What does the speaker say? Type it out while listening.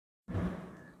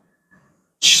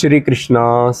Shri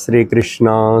Krishna, Shri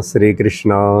Krishna, Shri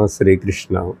Krishna, Shri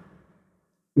Krishna.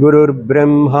 Gurur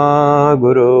Brahma,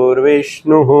 Gurur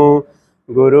Vishnu,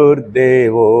 Gurur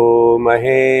Devo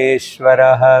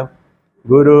Maheshwaraha,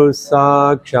 Guru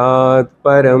Sakshat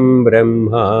Param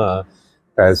Brahma,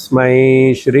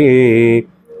 Tasmai Shri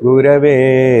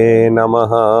Gurave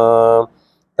Namaha,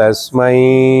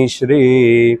 Tasmai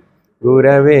Shri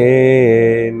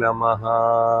Gurave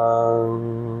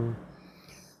Namaha.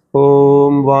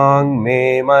 Om Vang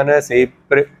Me Manasi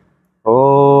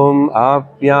Om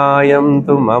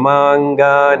Apyayantu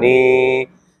Mamangani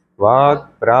Vak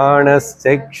Pranas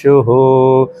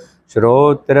Chakshuhu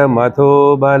Shrotra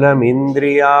Matho Balam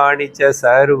Indriyani Cha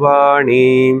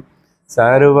Sarvani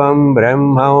Sarvam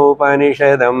Brahma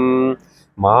Upanishadam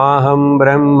Maham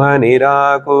Brahma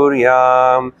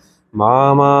Nirakuryam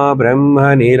Mama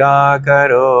Brahma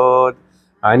Nirakarot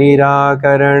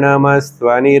Anirakaranamastu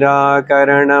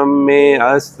anirakaranam me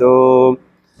astu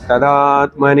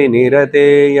Tadatmani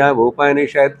nirateya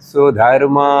upanishatsu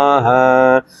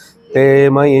dharmaha te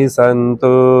mayi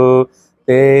santu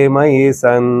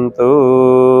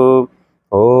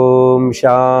Om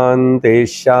Shanti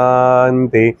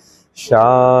Shanti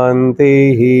Shanti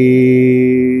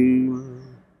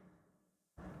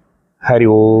Hari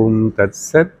Om Tat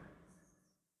Sat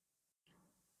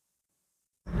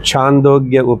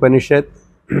Chandogyopanishad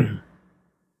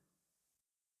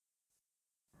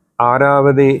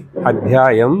ஆறாவது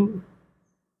அத்தியாயம்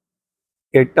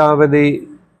எட்டாவது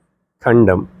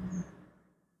கண்டம்.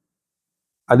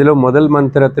 அதில் முதல்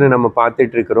மந்திரத்தை நம்ம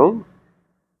பார்த்துட்டு இருக்கிறோம்.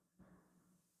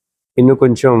 இன்னும்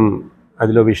கொஞ்சம்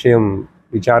அதில் விஷயம்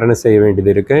விசாரணை செய்ய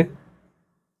வேண்டியது இருக்கு.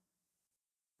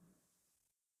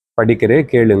 படிக்கிறேன்,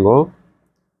 கேளுங்கோ.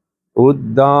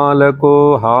 உத்தாலகோ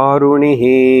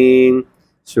ஹாருணிஹி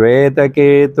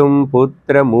ஸ்வேதகேதும்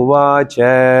புத்திரமுவாச்ச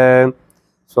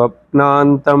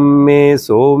स्वप्नान्तं मे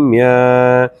सौम्य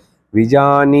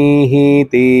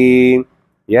विजानीहीति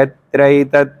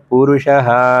यत्रैतत् पुरुषः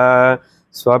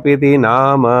स्वपिति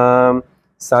नाम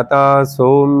सता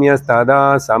सौम्यस्तदा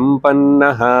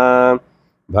सम्पन्नः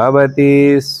भवति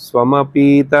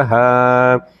स्वमपीतः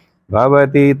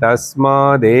भवति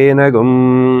तस्मादेनगुं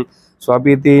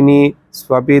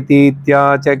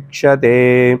स्वपितीत्याचक्षते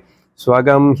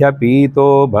स्वगं ह्यपीतो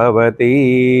भवति.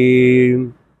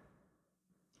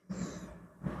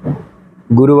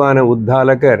 குருவான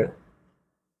உத்தாலகர்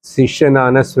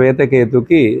சிஷ்யனான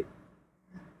ஸ்வேதகேதுக்கு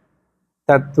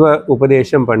தத்துவ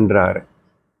உபதேசம் பண்ணுறார்.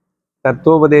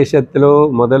 தத்துவோபதேசத்தில்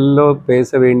முதல்ல பேச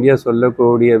வேண்டிய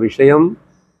சொல்லக்கூடிய விஷயம்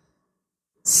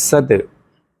சத்.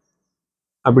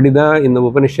 அப்படிதான் இந்த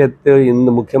உபனிஷத்து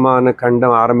இந்த முக்கியமான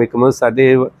கண்டம் ஆரம்பிக்கும் போது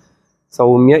சதேவ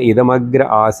சௌமிய இதமக்ர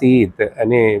ஆசீத்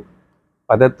அனே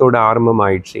பதத்தோட ஆரம்பம்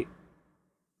ஆயிடுச்சு.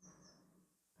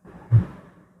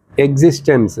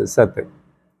 எக்ஸிஸ்டன்ஸ் சத்.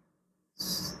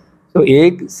 ஸோ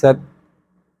ஏக் சத்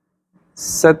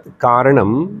சத்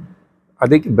காரணம்,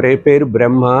 அதுக்கு பேர்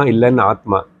பிரம்மா இல்லைன்னு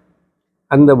ஆத்மா.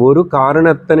 அந்த ஒரு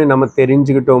காரணத்தை நம்ம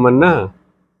தெரிஞ்சுக்கிட்டோம்னா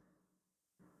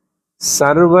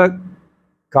சர்வ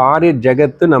காரிய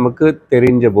ஜகத்து நமக்கு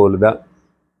தெரிஞ்ச போலுதான்.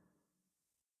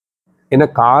 ஏன்னா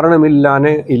காரணம்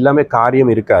இல்லாம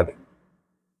காரியம் இருக்காது.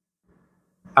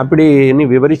 அப்படின்னு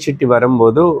விவரிச்சுட்டு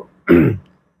வரும்போது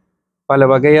பல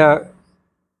வகையா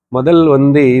முதல்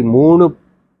மூணு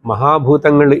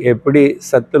மகாபூதங்கள் எப்படி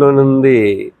சத்துலிருந்து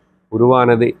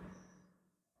உருவானது,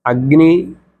 அக்னி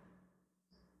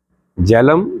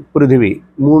ஜலம் பிருத்திவி,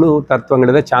 மூணு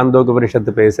தத்துவங்களை தான்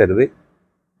சாந்தோகோபனிஷத்து பேசுறது.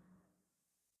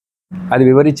 அது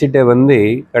விவரிச்சுட்டு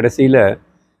கடைசியில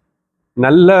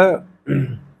நல்ல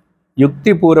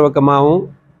யுக்தி பூர்வகமாகவும்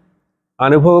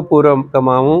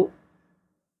அனுபவபூர்வகமாகவும்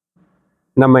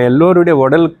நம்ம எல்லோருடைய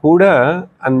உடல் கூட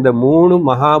அந்த மூணு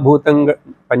மகாபூதங்கள்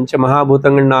பஞ்ச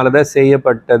மகாபூதங்கள்னாலதான்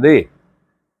செய்யப்பட்டது.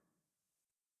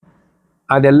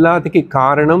 அது எல்லாத்துக்கும்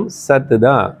காரணம் சத்து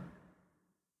தான்.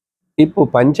 இப்போ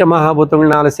பஞ்ச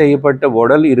மகாபூதங்கள்னால செய்யப்பட்ட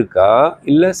உடல் இருக்கா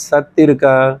இல்ல சத்து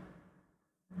இருக்கா?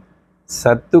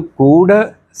 சத்து கூட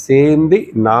சேர்ந்து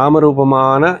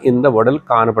நாமரூபமான இந்த உடல்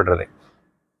காணப்படுறது.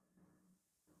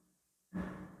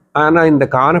 ஆனா இந்த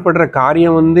காணப்படுற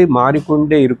காரியம்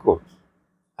மாறிக்கொண்டே இருக்கும்.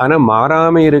 ஆனா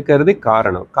மாறாம இருக்கிறது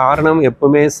காரணம். காரணம்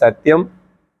எப்பவுமே சத்தியம்,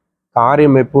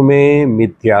 காரியம் எப்பவுமே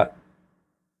மித்யா.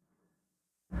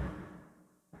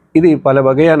 இது பல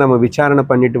வகையா நம்ம விசாரணை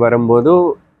பண்ணிட்டு வரும்போது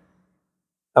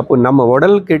அப்போ நம்ம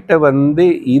உடல் கிட்ட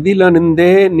இதுல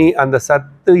இருந்தே நீ அந்த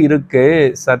சத்து இருக்கு,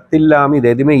 சத்து இல்லாம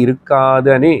இது எதுவுமே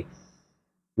இருக்காதுன்னு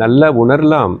நல்லா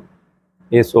உணரலாம்.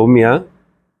 ஏ சௌமியா,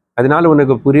 அதனால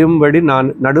உனக்கு புரியும்படி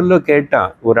நான் நடுவில் கேட்டான்.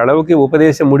 ஓரளவுக்கு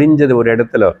உபதேசம் முடிஞ்சது ஒரு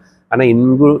இடத்துல. ஆனால்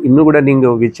இன்னும் கூட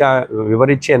நீங்கள்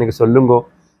விவரித்து எனக்கு சொல்லுங்கோ,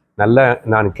 நல்லா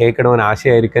நான் கேட்கணும்னு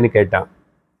ஆசையாக இருக்குன்னு கேட்டான்.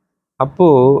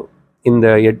 அப்போது இந்த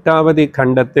 8வது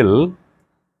கண்டத்தில்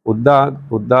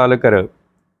உத்தாலகர்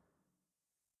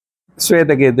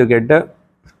ஸ்வேதகேது கிட்ட,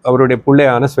 அவருடைய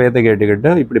பிள்ளையான ஸ்வேதகேது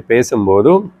கிட்ட இப்படி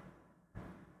பேசும்போதும்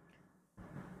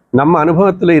நம்ம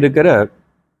அனுபவத்தில் இருக்கிற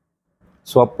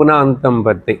ஸ்வப்னாந்தம்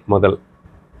பற்றி முதல்.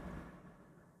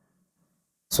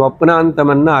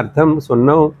 ஸ்வப்னாந்தம்னு அர்த்தம்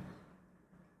சொன்னோம்,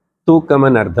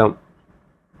 தூக்கம்னு அர்த்தம்.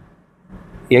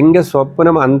 எங்கே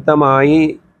ஸ்வப்னம் அந்தமாயி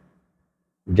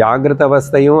ஜாகிரத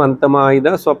அவஸ்தையும் அந்தமாயி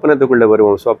தான் ஸ்வப்னத்துக்குள்ளே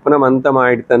வருவோம். ஸ்வப்னம்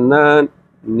அந்தமாயிடுத்தன்னா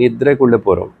நித்ரைக்குள்ளே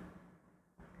போகிறோம்.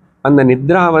 அந்த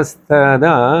நித்ராவஸ்தை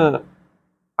தான்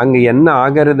அங்கே என்ன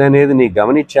ஆகிறதுன்னு நீ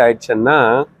கவனிச்சாயிடுச்சுன்னா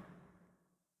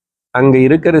அங்கே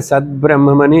இருக்கிற சத்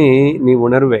பிரம்மனி நீ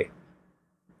உணர்வே.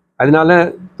 அதனால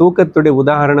தூக்கத்துடைய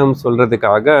உதாரணம்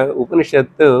சொல்றதுக்காக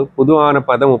உபனிஷத்து பொதுவான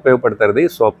பதம் உபயோகப்படுத்துறது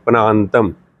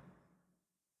ஸ்வப்னாந்தம்.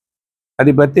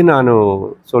 அதை பற்றி நான்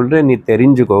சொல்கிறேன், நீ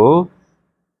தெரிஞ்சுக்கோ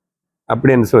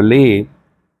அப்படின்னு சொல்லி.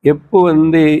 எப்போ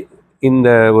இந்த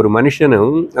ஒரு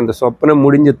மனுஷனும் அந்த சொப்பனம்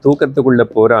முடிஞ்சு தூக்கத்துக்குள்ளே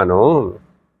போகிறானோ,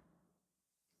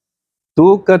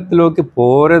 தூக்கத்திலோக்கு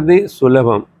போகிறது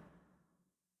சுலபம்,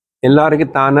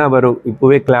 எல்லாருக்கும் தானாக வரும்,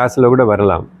 இப்போவே கிளாஸில் கூட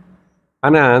வரலாம்.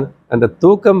 ஆனால் அந்த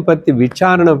தூக்கம் பற்றி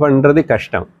விசாரணை பண்ணுறது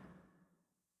கஷ்டம்,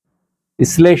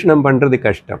 விஸ்லேஷனம் பண்ணுறது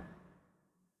கஷ்டம்.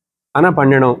 ஆனால்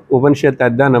பண்ணணும், உபனிஷத்தை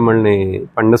தான் நம்மளை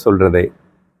பண்ண சொல்கிறதே.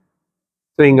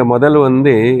 ஸோ இங்கே முதல்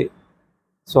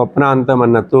சொப்னாந்தம்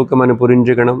அண்ணா தூக்கம்னு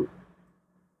புரிஞ்சுக்கணும்.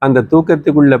 அந்த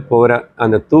தூக்கத்துக்குள்ளே போகிற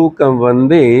அந்த தூக்கம்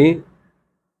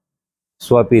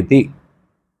ஸ்வபிதி.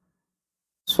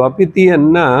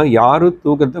 ஸ்வபித்தின்னா யாரு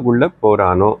தூக்கத்துக்குள்ளே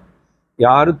போகிறானோ,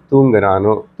 யாரு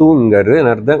தூங்குறானோ,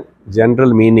 தூங்குறன்னு அர்த்தம்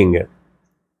ஜென்ரல் மீனிங்கு.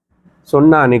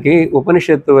 சொன்ன அன்னைக்கு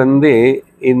உபனிஷத்து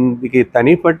இன்னைக்கு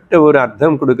தனிப்பட்ட ஒரு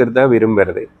அர்த்தம் கொடுக்கறதா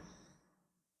விரும்புறது.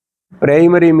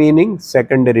 Primary meaning,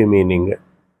 secondary meaning.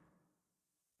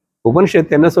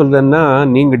 உபனிஷத்து என்ன சொல்றதுன்னா,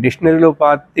 நீங்க டிக்ஷனரியில்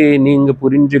பார்த்து நீங்க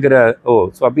புரிஞ்சுக்கிற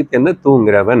ஸ்வபித் என்ன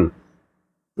தூங்குறவன்,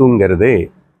 தூங்கிறது,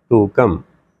 தூக்கம்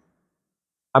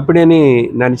அப்படின்னு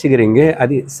நினச்சிக்கிறீங்க,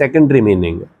 அது செகண்டரி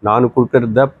மீனிங். நான்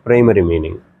கொடுக்கறது தான் பிரைமரி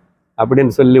மீனிங்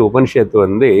அப்படின்னு சொல்லி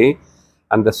உபனிஷத்து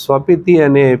அந்த ஸ்வபித்தி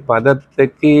அనే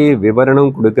பதத்துக்கு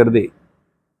விவரணம் கொடுக்கறது.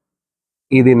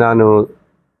 இது நான்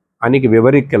அன்னைக்கு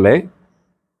விவரிக்கலை,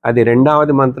 அது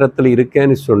 2வது மந்திரத்தில்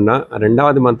இருக்கேன்னு சொன்னால்,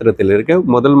 2வது மந்திரத்தில் இருக்க,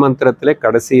 முதல் மந்திரத்தில்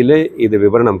கடைசியில் இது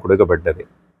விவரணம் கொடுக்கப்பட்டது.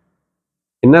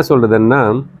 என்ன சொல்கிறதுன்னா,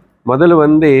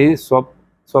 முதல்ல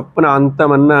ஸ்வப்ன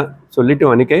அந்தம்னா சொல்லிட்டு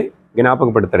அன்னைக்கே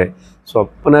ஞாபகப்படுத்துகிறேன்.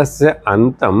 ஸ்வப்னஸ்ய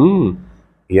அந்தம்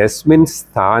யஸ்மின்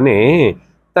ஸ்தானே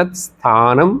தத்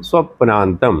ஸ்தானம்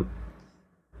ஸ்வப்னாந்தம்.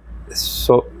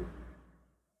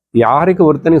 யாருக்கு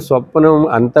ஒருத்தனுக்கு சொப்பனம்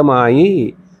அந்தமாகி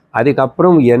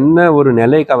அதுக்கப்புறம் என்ன ஒரு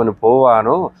நிலைக்கு அவன்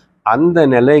போவானோ அந்த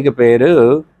நிலைக்கு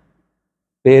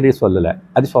பேரு சொல்லலை,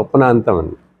 அது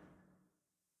சொப்பனாந்தம்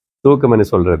தூக்கம்னு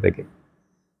சொல்றதுக்கு.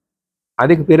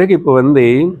 அதுக்கு பிறகு இப்போ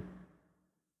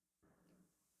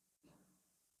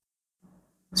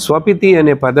ஸ்வபித்தி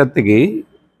அనే பதத்துக்கு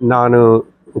நான்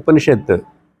உபனிஷத்து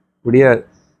உடைய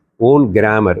own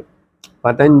grammar,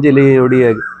 பதஞ்சலியுடைய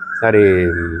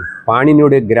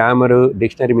பாணினியுடைய grammar,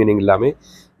 dictionary meaning இல்லாமல்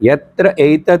எத்திர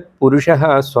எய்தத் புருஷா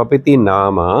ஸ்வபித்தி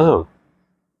நாமா,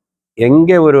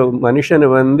 எங்கே ஒரு மனுஷன்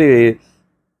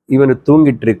இவனு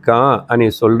தூங்கிட்டு இருக்கான் அனி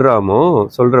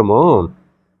சொல்கிறோமோ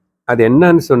அது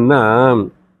என்னன்னு சொன்னால்,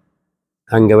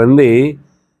 அங்கே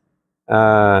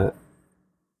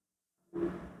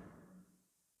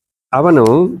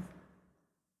அவனும்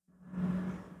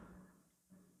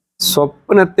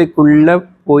சொப்னத்துக்குள்ள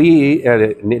போய்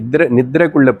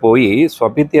நித்ரைக்குள்ள போய்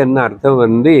ஸ்வபித்தி என்ன அர்த்தம்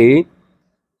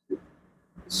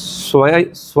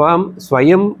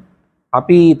ஸ்வயம்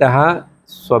அபீதா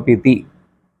ஸ்வபிதி,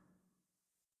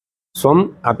 ஸ்வம்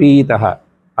அபீதா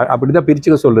அப்படிதான்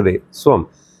பிரிச்சுக்க சொல்றது. ஸ்வம்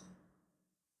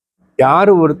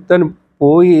யார் ஒருத்தன்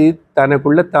போய்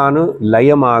தனக்குள்ள தானும்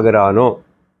லயமாகிறானோ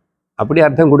அப்படி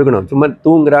அர்த்தம் கொடுக்கணும், சும்மா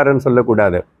தூங்குறாருன்னு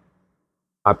சொல்லக்கூடாது.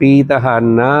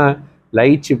 அபீதன்னா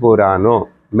லயிச்சு போகிறானோ,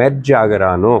 மெர்ஜ்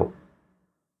ஆகிறானோ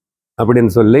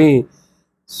அப்படின்னு சொல்லி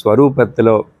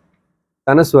ஸ்வரூபத்திலோ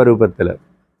தனஸ்வரூபத்தில்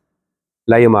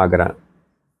லயமாகிறான்.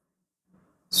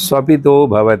 ஸ்வபிதோ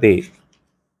பவதி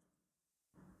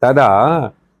ததா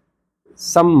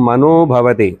சம்மனோ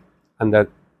பவதி, அந்த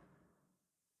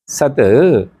சத்து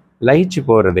லயிச்சு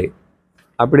போகிறது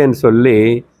அப்படின்னு சொல்லி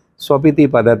ஸ்வபிதி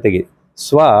பதத்துக்கு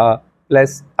ஸ்வ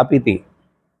ப்ளஸ் அபிதி,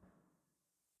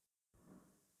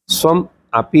 ஸ்வம்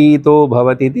அபீதோ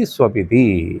பவதி ஸ்வபிதி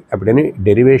அப்படின்னு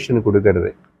டெரிவேஷன்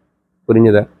கொடுக்கறது.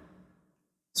 புரிஞ்சுதா?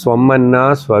 ஸ்வம்மன்னா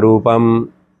ஸ்வரூபம்,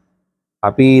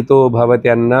 அபீதோ பவதி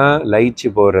அண்ணா லயிச்சு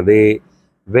போகிறது,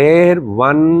 where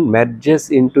one merges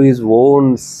into his own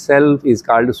self is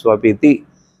called swapiti.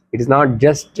 It is not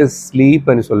just a sleep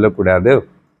and சொல்லக்கூடாது,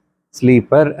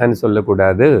 ஸ்லீப்பர் and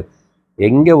சொல்லக்கூடாது.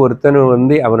 எங்கே ஒருத்தனும்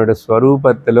வந்து அவனோட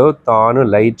ஸ்வரூபத்திலோ தானும்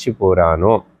லயிச்சு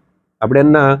போகிறானோ,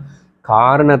 அப்படின்னா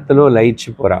காரணத்திலோ லயிச்சு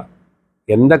போகிறான்.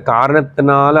 எந்த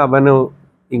காரணத்தினால அவனு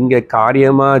இங்கே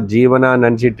காரியமாக ஜீவனாக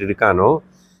நினச்சிட்டு இருக்கானோ,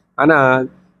 ஆனால்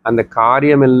அந்த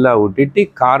காரியமெல்லாம் விட்டுட்டு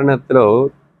காரணத்திலோ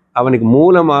அவனுக்கு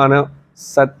மூலமான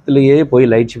சத்துலேயே போய்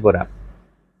லயிச்சு போகிறான்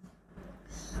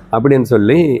அப்படின்னு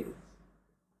சொல்லி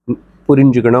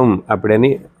புரிஞ்சுக்கணும். அப்படின்னு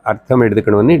அர்த்தம்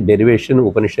எடுத்துக்கணும்னு டெரிவேஷன்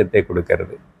உபனிஷத்தை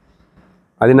கொடுக்கறது.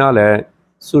 அதனால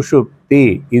சுஷுப்தி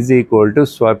இஸ் ஈக்குவல் டு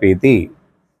ஸ்வபிதி,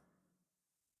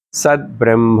 சத்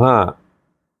பிரம்மா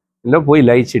இல்லை போய்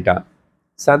லயிச்சிட்டா.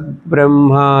 சத்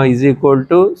பிரம்மா இஸ் ஈக்குவல்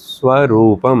டு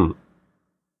ஸ்வரூபம்.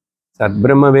 சத்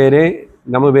பிரம்ம வேறே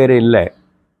நம்ம வேறே இல்லை,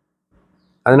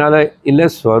 அதனால இல்லை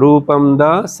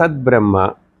ஸ்வரூபம்தான் சத் பிரம்மா.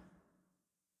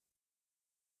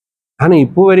 ஆனால்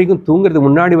இப்போ வரைக்கும் தூங்குறதுக்கு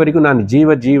முன்னாடி வரைக்கும் நான்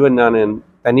ஜீவன் நான்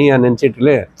தனியாக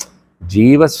நினச்சிட்டுல.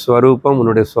 ஜீவஸ்வரூபம்,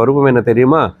 உன்னுடைய ஸ்வரூபம் என்ன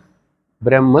தெரியுமா?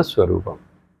 பிரம்மஸ்வரூபம்.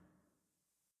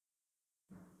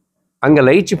 அங்கே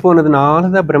லயிச்சு போனதுனால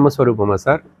தான் பிரம்மஸ்வரூபமா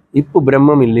சார்? இப்போ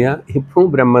பிரம்மம் இல்லையா?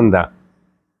 இப்பவும் பிரம்மந்தான்.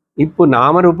 இப்போ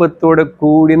நாமரூபத்தோட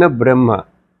கூடின பிரம்மா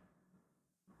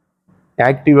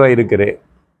ஆக்டிவாக இருக்கிற.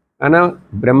 ஆனால்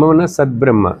பிரம்மன்னா சத்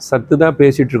பிரம்மா, சத்து தான்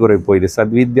பேசிகிட்டு இருக்கிறோம். இப்போ இது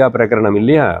சத்வித்யா பிரகரணம்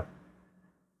இல்லையா?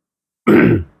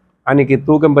 அன்னைக்கு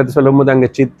தூக்கம் பற்றி சொல்லும் போது அங்கே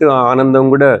சித்து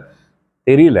ஆனந்தம் கூட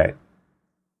தெரியல,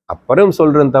 அப்புறம்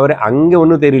சொல்கிறேன் தவிர அங்கே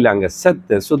ஒன்றும் தெரியல. அங்கே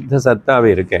சத்து சுத்த சத்தாகவே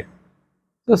இருக்கேன்.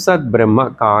 ஸோ சத் பிரம்மா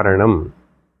காரணம்,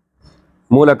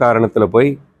 மூல காரணத்தில் போய்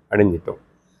அடைஞ்சிட்டோம்.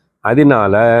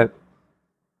 அதனால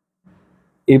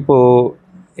இப்போ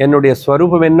என்னுடைய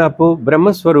ஸ்வரூபம் என்ன? அப்போ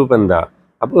பிரம்மஸ்வரூபந்தான்.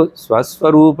 அப்போ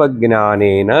ஸ்வஸ்வரூப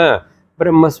ஜானேன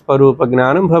பிரம்மஸ்வரூப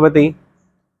ஜானம் பவதி.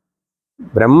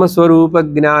 பிரம்மஸ்வரூப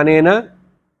ஜானேன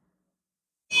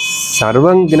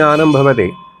சர்வம் ஜானம் பவதி.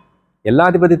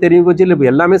 எல்லாத்தையும் பற்றி தெரியும் போச்சு இல்லை? இப்போ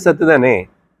எல்லாமே சத்து தானே,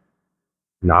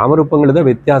 நாமரூபங்கள் தான்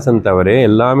வித்தியாசம் தவிர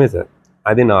எல்லாமே சத்.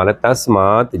 அதனால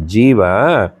தஸ்மாத் ஜீவ,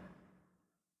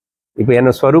 இப்போ என்ன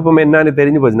ஸ்வரூபம் என்னன்னு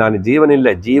தெரிஞ்சு போச்சு. நான் ஜீவன்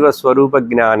இல்லை, ஜீவஸ்வரூப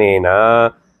ஜானேனா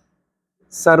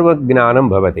சர்வ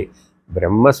ஜானம் பவதி.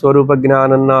 பிரம்மஸ்வரூப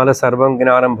ஜானம்னால சர்வம்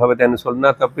ஜானம் பவதின்னு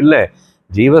சொன்னால் தப்பில்லை.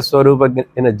 ஜீவஸ்வரூப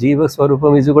என்ன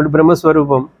ஜீவஸ்வரூபம் இஸ் ஈக்குவல் டு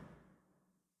பிரம்மஸ்வரூபம்.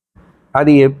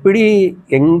 அது எப்படி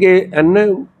எங்கே என்ன?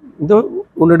 இதோ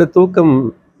உன்னோட தூக்கம்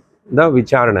தான்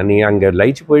விசாரணை. நீ அங்கே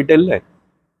லயிச்சு போயிட்ட இல்லை,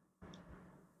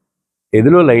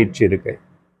 எதிலோ லயிச்சு இருக்கு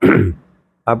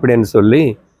அப்படின்னு சொல்லி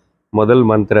முதல்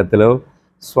மந்திரத்தில்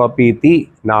ஸ்வபீதி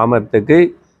நாமத்துக்கு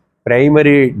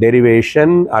பிரைமரி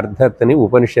டெரிவேஷன் அர்த்தத்தினை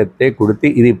உபனிஷத்தை கொடுத்து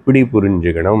இது இப்படி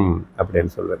புரிஞ்சுக்கணும்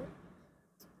அப்படின்னு சொல்லுது.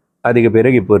 அதுக்கு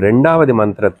பிறகு இப்போ ரெண்டாவது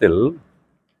மந்திரத்தில்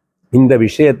இந்த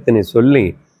விஷயத்தினை சொல்லி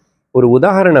ஒரு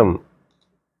உதாரணம்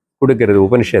கொடுக்கிறது.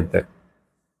 உபனிஷத்தை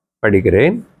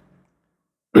படிக்கிறேன்.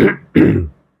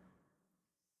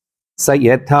 ச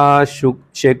யதா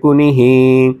சகுனிஹி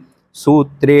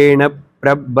சூத்ரேண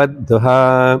பிரபத்வா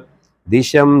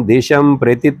திசம் திசம்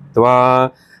பிரதித்வா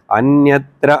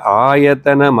அந்யத்ர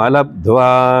ஆயதனமலப்த்வா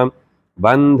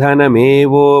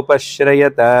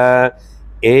பந்தனமேவோபஸ்ரயத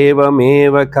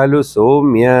ஏவமேவ கலு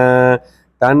சௌம்ய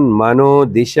தன்மனோ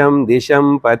திசம்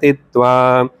திசம் பதித்வா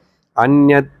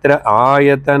அந்யத்ர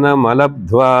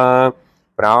ஆயதனமலப்த்வா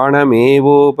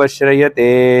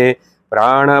பிராணமேவோபஸ்ரயதே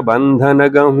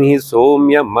பிராணபந்தனகம் ஹி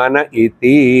சௌம்ய மன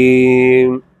இதி.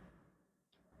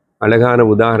 அழகான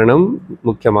உதாரணம்,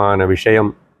 முக்கியமான விஷயம்.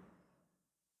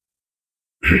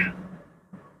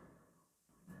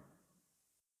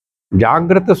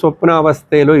 ஜாகிரத சொப்ன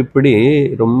அவஸ்தையிலோ இப்படி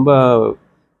ரொம்ப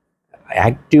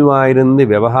ஆக்டிவாக இருந்து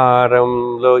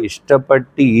விவகாரம்லோ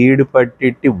இஷ்டப்பட்டு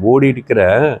ஈடுபட்டு ஓடி இருக்கிற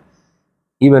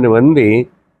இவன் வந்து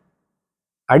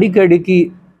அடிக்கடிக்கு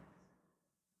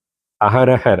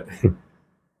அகரஹர்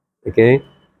ஓகே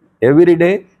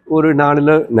எவ்ரிடே ஒரு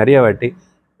நாளில் நிறைய வாட்டி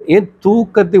ஏன்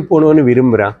தூக்கத்துக்கு போகணுன்னு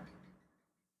விரும்புகிறான்?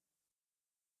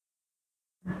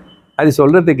 அது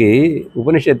சொல்கிறதுக்கு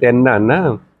உபனிஷத்து என்னன்னா,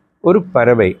 ஒரு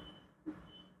பறவை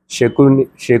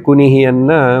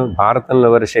ಶಕುನಿಹಿಯನ್ನು ಭಾರತದಲ್ಲಿ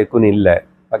ಅವರ ಶಕುನಿ ಇಲ್ಲ,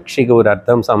 ಪಕ್ಷಿಗೆ ஒரு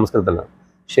அர்த்தம் சமஸ்கிருதத்தில்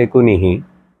ಶಕುನಿಹಿ.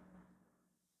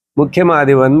 முக்கியமாக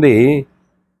அது வந்து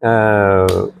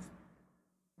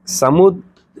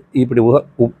இப்படி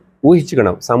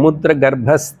ஊகிச்சுக்கணும். சமுத்திர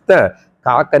கர்ப்பஸ்த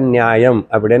காக்க நியாயம்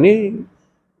அப்படின்னு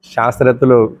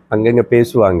சாஸ்திரத்தில் அங்கங்கே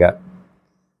பேசுவாங்க.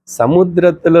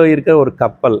 சமுத்திரத்தில் இருக்கிற ஒரு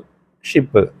கப்பல்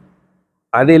ஷிப்பு,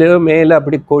 அதில் மேலே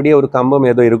அப்படி கொடிய ஒரு கம்பம்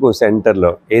ஏதோ இருக்கும் சென்டரில்,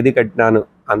 எது கட்டினானு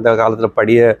அந்த காலத்தில்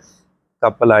படிய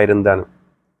கப்பலாக இருந்தானு.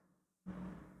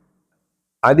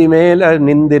 அது மேலே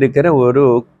நின்றிருக்கிற ஒரு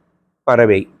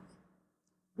பறவை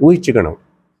ஊகிச்சுக்கணும்.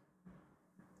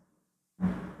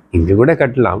 இங்கே கூட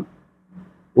கட்டலாம்,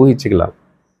 ஊகிச்சுக்கலாம்.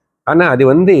 ஆனால்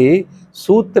அது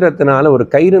சூத்திரத்தினால ஒரு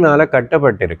கயிறுனால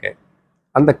கட்டப்பட்டிருக்கு.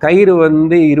 அந்த கயிறு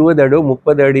 20 அடி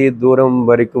 30 அடி தூரம்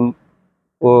வரைக்கும்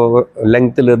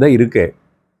லெங்க்த்தில் தான் இருக்கு.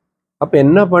 அப்போ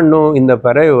என்ன பண்ணும்? இந்த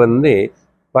பறவை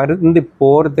பறந்து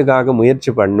போகிறதுக்காக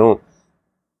முயற்சி பண்ணும்,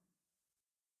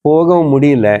 போகவும்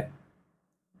முடியல.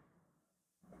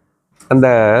 அந்த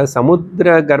சமுத்திர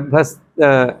கர்ப்ப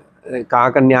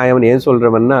காக்க நியாயம் ஏன்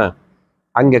சொல்கிறவன்னா,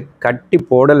 அங்கே கட்டி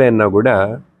போடலைன்னா கூட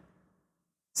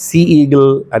சீ ஈகிள்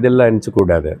அதெல்லாம்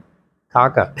நினச்சக்கூடாது.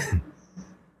 காக்கா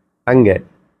அங்கே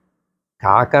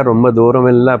காக்கா ரொம்ப தூரம்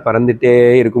எல்லாம் பறந்துட்டே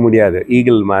இருக்க முடியாது,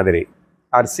 ஈகிள் மாதிரி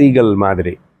ஆர் சீகல்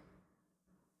மாதிரி.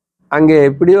 அங்கே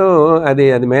எப்படியோ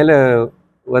அது மேலே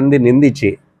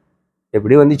நிந்திச்சு.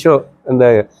 எப்படி வந்துச்சோ, அந்த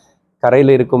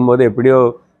கரையில் இருக்கும்போது எப்படியோ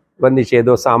வந்துச்சு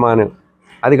ஏதோ சாமானு.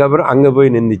 அதுக்கப்புறம் அங்கே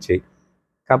போய் நிந்திச்சு.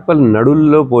 கப்பல்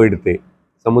நடுவில் போயிடுது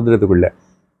சமுத்திரத்துக்குள்ளே.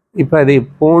 இப்போ அது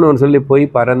போகணும்னு சொல்லி போய்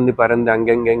பறந்து பறந்து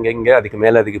அங்கங்கே அதுக்கு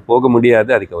மேலே அதுக்கு போக முடியாது.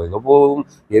 அதுக்கு எங்கே போகும்,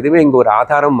 எதுவுமே இங்கே ஒரு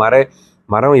ஆதாரம்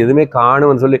மரம் எதுவுமே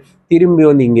காணும்னு சொல்லி திரும்பி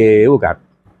இங்கே உட்கார்.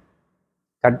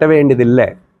 கட்ட வேண்டியதில்லை.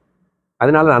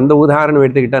 அதனால அந்த உதாரணம்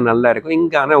எடுத்துக்கிட்டால் நல்லா இருக்கும்.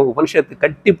 இங்கே ஆனால் உபனிஷத்து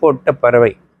கட்டி போட்ட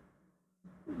பறவை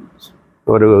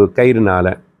ஒரு கயிறுனால.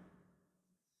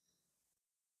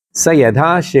 ச யதா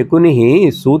சகுனிஹி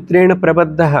சூத்ரேண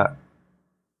பிரபத்தா.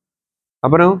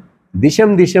 அப்புறம்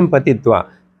திசம் திசம் பதித்வா.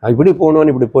 இப்படி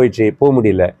போகணும்னு இப்படி போயிடுச்சு, போக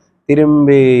முடியல.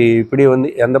 திரும்பி இப்படி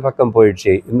அந்த பக்கம்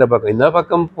போயிடுச்சு, இந்த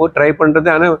பக்கம் ட்ரை பண்ணுறது.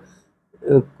 ஆனால்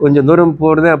கொஞ்சம் தூரம்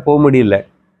போகிறத போக முடியல,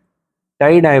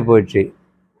 டைட் ஆகி போயிடுச்சு.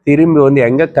 திரும்பி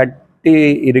எங்கே கட்டி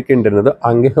இருக்கின்றனதோ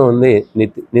அங்கே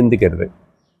நிந்துக்கிறது.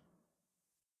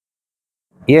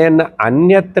 ஏன்னா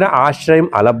அந்நத்திர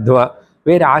ஆசிரியம் அலப்துவா,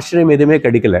 வேறு ஆசிரியம் எதுவுமே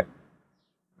கிடைக்கல.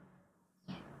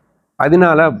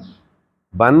 அதனால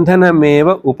பந்தனமேவ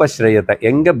உபஸ்ரயத்தை,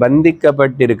 எங்கே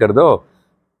பந்திக்கப்பட்டிருக்கிறதோ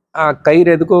கயிறு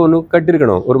எதுக்கோ ஒன்று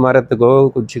கட்டிருக்கணும், ஒரு மரத்துக்கோ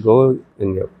குச்சிக்கோ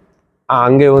எங்கேயோ,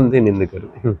 அங்கே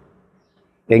நின்றுக்கிறது.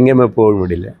 எங்கேயுமே போக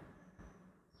முடியல.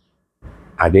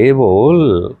 அதேபோல்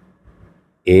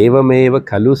ஏவமேவ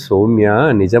கலு சௌமியா,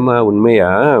 நிஜமா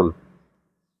உண்மையா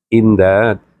இந்த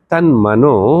தன்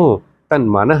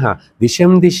மனஹ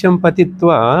திசம் திசம்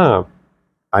பதித்வா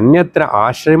அந்நத்திர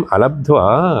ஆசிரியம் அலப்துவா.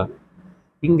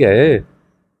 இங்கே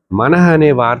மனஹனே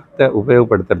வார்த்தை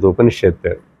உபயோகப்படுத்துறது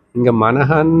உபனிஷத்து. இங்கே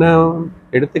மனஹன்னு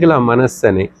எடுத்துக்கலாம்,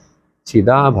 மனசனே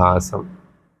சிதாபாசம்,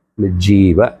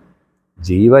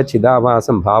 ஜீவ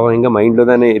சிதாபாசம் பாவம் இங்கே மைண்டில்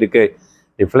தானே இருக்கு.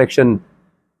 ரிஃப்ளெக்ஷன்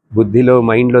புத்தியிலோ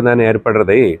மைண்டில் தானே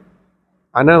ஏற்படுறது.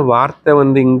 ஆனால் வார்த்தை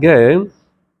இங்கே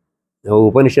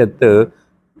உபனிஷத்து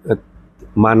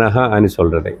மனஹ అని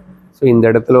சொல்கிறது. ஸோ இந்த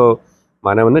இடத்துல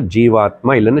மனம்னா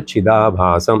ஜீவாத்மா, இல்லைன்னா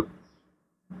சிதாபாசம்.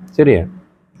 சரியா?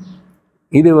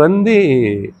 இது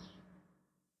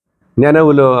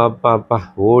நினைவுல அப்பா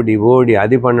ஓடி ஓடி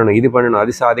அது பண்ணணும், இது பண்ணணும்,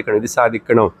 அது சாதிக்கணும், இது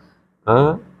சாதிக்கணும்,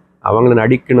 அவங்கள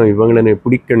அடிக்கணும், இவங்கள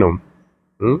பிடிக்கணும்,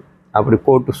 அப்படி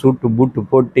கோட்டு சூட்டு பூட்டு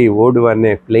போட்டு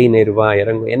ஓடுவானே, பிளெயின் ஏறுவான்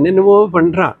இறங்குவான், என்னென்னமோ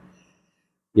பண்ணுறான்.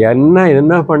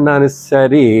 என்ன பண்ணாலும்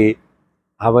சரி,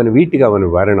 அவன் வீட்டுக்கு அவன்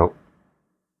வரணும்.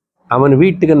 அவன்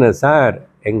வீட்டுக்கு சார்,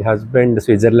 எங்கள் ஹஸ்பண்ட்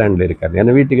சுவிட்சர்லாண்டில் இருக்கார்,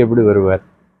 என் வீட்டுக்கு எப்படி வருவார்?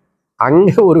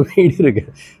 அங்கே ஒரு வீடு இருக்கு,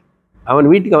 அவன்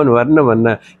வீட்டுக்கு அவன் வரணும்.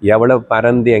 எவ்வளோ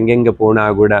பறந்து எங்கெங்கே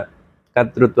போனால் கூட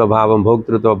கர்த்திருவ பாவம்,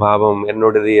 போக்திருத்துவ பாவம்,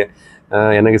 என்னோடது,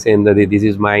 எனக்கு சேர்ந்தது, this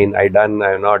is mine, I done,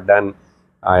 I not done,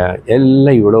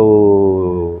 எல்லாம் இவ்வளோ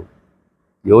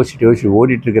யோசிச்சு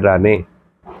ஓடிட்டுருக்கிறானே.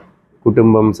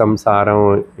 குடும்பம், சம்சாரம்,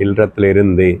 இல்லறத்தில்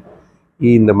இருந்து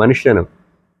இந்த மனுஷனும்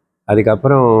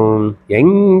அதுக்கப்புறம்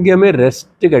எங்கேயுமே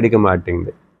ரெஸ்ட்டு கிடைக்க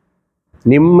மாட்டேங்குது,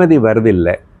 நிம்மதி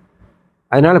வருதில்லை.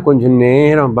 அதனால் கொஞ்சம்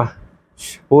நேரம்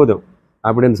போதும்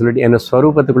அப்படின்னு சொல்லிட்டு என்னை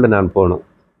ஸ்வரூபத்துக்குள்ளே நான் போகணும்.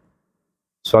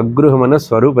 ஸ்வக்ருஹமான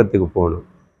ஸ்வரூபத்துக்கு போகணும்.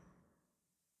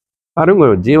 பாருங்க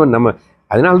ஜீவன் நம்ம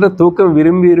அதனால தான் தூக்கம்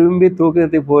விரும்பி விரும்பி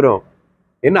தூக்கத்துக்கு போகிறோம்.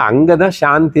 ஏன்னா அங்கே தான்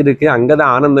சாந்தி இருக்குது, அங்கே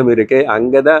தான் ஆனந்தம் இருக்குது,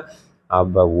 அங்கே தான்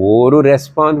ஒரு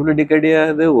ரெஸ்பான்சிபிலிட்டி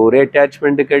கிடையாது, ஒரு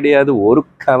அட்டாச்மெண்ட்டு கிடையாது, ஒரு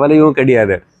கவலையும்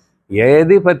கிடையாது,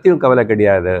 எது பற்றியும் கவலை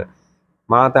கிடையாது.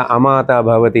 மாதா அமாதா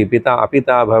பவதி, பிதா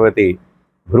அபிதா பவதி,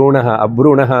 ப்ரூணஹ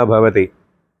அப்ரூணஹ பவதி.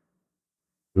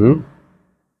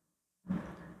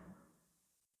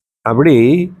 அப்படி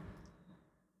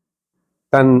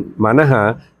தன் மனஹ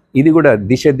இது கூட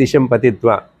திசம்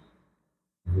பதித்வா,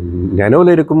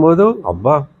 நினைவில் இருக்கும்போதும்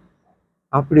அப்பா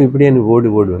அப்படி இப்படி எனக்கு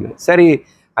ஓடுவேன். சரி,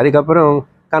 அதுக்கப்புறம்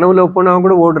கனவுல போனால்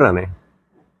கூட ஓடுறானே,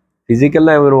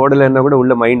 ஃபிசிக்கலாக இவர் ஓடலைன்னா கூட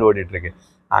உள்ள மைண்ட் ஓடிட்டுருக்கு.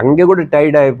 அங்கே கூட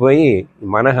டைர்டாகி போய்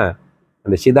மனஹ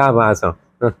அந்த சிதாபாசம்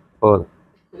போதும்,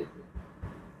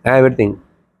 எவ்ரிதிங்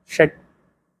ஷட்,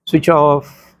 சுவிட்ச்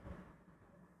ஆஃப்.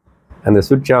 அந்த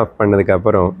சுவிட்ச் ஆஃப்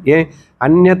பண்ணதுக்கப்புறம் ஏன்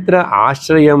அந்நத்திர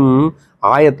ஆசிரியம்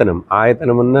ஆயத்தனம்,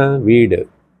 ஆயத்தனம்னா வீடு,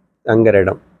 தங்குற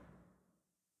இடம்.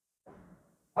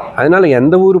 அதனால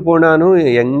எந்த ஊர் போனாலும்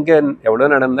எங்கே எவ்வளோ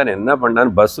நடந்தான், என்ன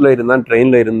பண்ணாலும், பஸ்ஸில் இருந்தான்,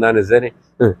 ட்ரெயினில் இருந்தான்னு சரி,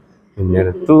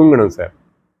 தூங்கணும் சார்.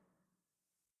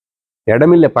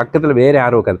 இடமில்லை, பக்கத்தில் வேறு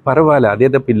யாரும் உட்காது, பரவாயில்ல, அதே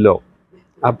தான் பில்லோ,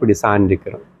 அப்படி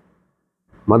சாஞ்சிக்கிறோம்.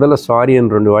 முதல்ல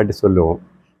சாரின்னு 2 வாட்டி சொல்லுவோம்.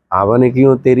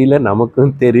 அவனுக்கும் தெரியல,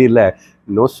 நமக்கும் தெரியல.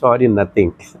 No sorry,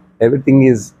 nothing, everything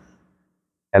is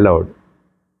allowed.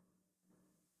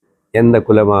 எந்த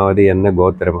குலமாவது, என்ன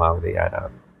கோத்திரமாவது,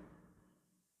 யாராவது.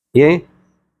 ஏன்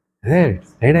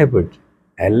போயிட்டு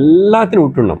எல்லாத்தையும்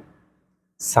விட்டுணும்.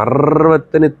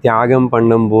 சர்வத்தினு தியாகம்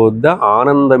பண்ணும்போது தான்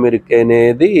ஆனந்தம்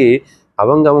இருக்கேனேது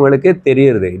அவங்களுக்கே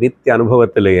தெரியுது, நித்திய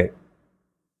அனுபவத்திலேயே.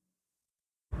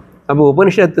 அப்போ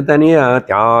உபனிஷத்து தனியா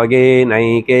தியாகே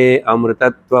நைகே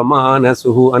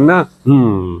அமிர்தத்வமானசு அண்ணா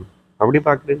அப்படி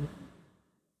பார்க்குறீங்க.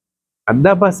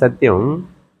 அதாப்பா சத்தியம்.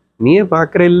 நீயே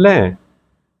பார்க்குற இல்ல,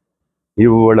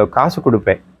 இவ்வளோ காசு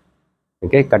கொடுப்பேன்,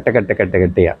 ஓகே,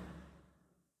 கட்டையா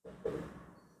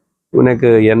உனக்கு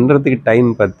எண்றதுக்கு டைம்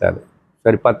பத்தாது.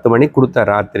 சரி, 10 மணிக்கு கொடுத்தா,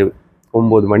 ராத்திரி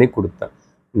 9 மணிக்கு கொடுத்தா,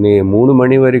 நீ 3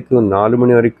 மணி வரைக்கும் 4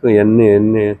 மணி வரைக்கும் என்ன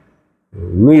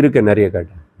இன்னும் இருக்க நிறைய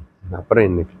காட்ட. அப்புறம்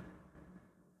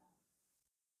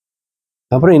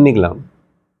இன்னைக்கலாம்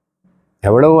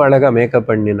எவ்வளவு அழகா மேக்கப்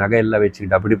பண்ணி நகை எல்லாம்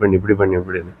வச்சுக்கிட்டு அப்படி பண்ணி இப்படி பண்ணி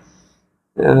இப்படின்னு.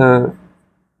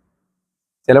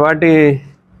 சில வாட்டி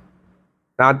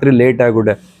ராத்திரி லேட்டாக கூட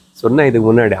சொன்ன. இதுக்கு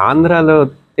முன்னாடி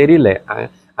ஆந்திராவில் தெரியல,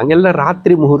 அங்கெல்லாம்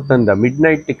ராத்திரி முகூர்த்தம் தான். மிட்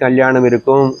நைட்டு கல்யாணம்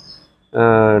இருக்கும்,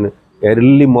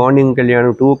 எர்லி மார்னிங்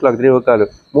கல்யாணம், 2 o'clock 3 o'clock.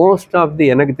 Most of the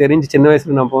எனக்கு தெரிஞ்சு சின்ன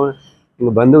வயசுல நான் போனேன்,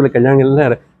 எங்கள் பந்துவில்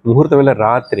கல்யாணங்கள்லாம் முகூர்த்தம் எல்லாம்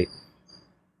ராத்திரி.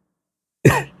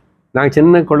 நாங்கள்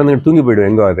சின்ன குழந்தைங்க தூங்கி போயிடுவோம்.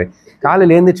 எங்கேவாது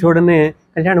காலையில் எழுந்திரிச்ச உடனே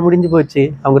கல்யாணம் முடிஞ்சு போச்சு,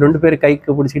 அவங்க 2 பேரும்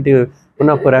கைக்கு பிடிச்சிட்டு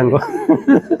ஒன்றா போகிறாங்க.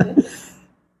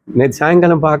 நேற்று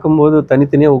சாயங்காலம் பார்க்கும்போது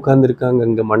தனித்தனியாக உட்காந்துருக்காங்க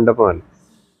அங்கே மண்டபம்.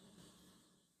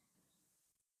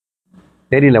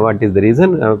 தெரியல வாட் இஸ் த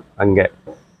ரீசன் அங்கே.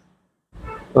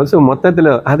 ஸோ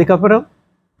மொத்தத்தில் அதுக்கப்புறம்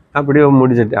அப்படியே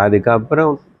முடிஞ்சிட்டு,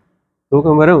 அதுக்கப்புறம்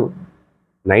தூக்கம் வரும்.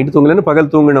 நைட்டு தூங்கலன்னு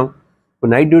பகல் தூங்கணும். இப்போ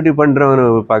நைட் டியூட்டி பண்ணுறவன்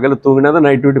பகல் தூங்கினா தான்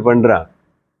நைட் டியூட்டி பண்ணுறான்.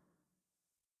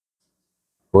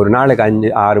 ஒரு நாளைக்கு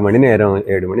 6 மணி நேரம்,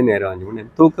 7 மணி நேரம், 5 மணி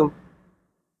நேரம் தூக்கம்.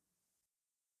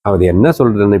 அது என்ன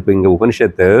சொல்றதுன்னு இப்போ இங்கே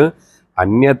உபனிஷத்து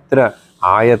அந்நத்திர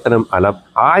ஆயத்தனம்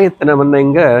ஆயத்தனம்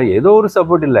இங்கே ஏதோ ஒரு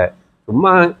சப்போர்ட் இல்லை,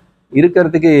 சும்மா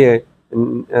இருக்கிறதுக்கு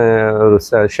ஒரு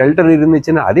ஷெல்டர்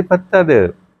இருந்துச்சுன்னா அது பத்தாது.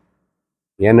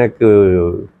 எனக்கு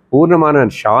பூர்ணமான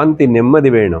சாந்தி, நிம்மதி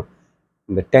வேணும்.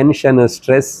 இந்த டென்ஷனு,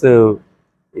 ஸ்ட்ரெஸ்ஸு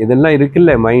இதெல்லாம்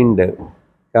இருக்குல்ல, மைண்டு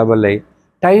கவலை,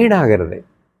 டயர்டாகிறது,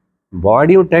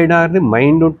 பாடியும் டயர்டாகுது,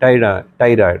 மைண்டும்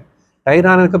டயர்டாகுது.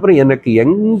 டயர்டானதுக்கப்புறம் எனக்கு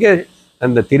எங்கே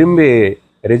அந்த திரும்பி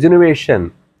ரெஜுனவேஷன்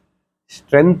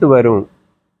ஸ்ட்ரென்த் வரும்,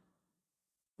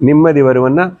 நிம்மதி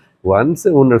வரும்னா, ஒன்ஸ்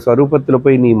உன்னோட ஸ்வரூபத்தில்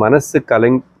போய் நீ மனசு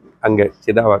அங்கே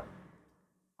சிதாவா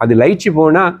அது லயிச்சு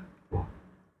போனால்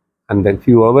அந்த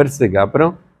ஃபியூ ஹவர்ஸுக்கு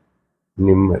அப்புறம்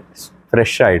நிம்மதி,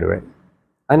 ஃப்ரெஷ் ஆகிடுவேன்.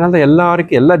 அதனால தான்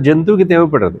எல்லாருக்கும், எல்லா ஜந்துவுக்கு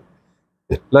தேவைப்படுறது.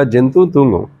 எல்லா ஜந்துவும்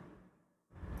தூங்கும்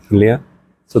இல்லையா?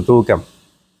 ஸோ தூக்கம்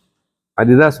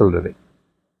அதுதான் சொல்றது.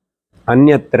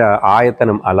 அந்நத்திர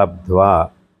ஆயத்தனம் அலப்த்வா.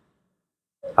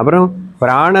 அப்புறம்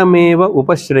பிராணமேவ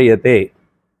உபஸ்ரயத்தே.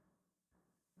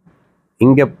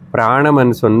 இங்கே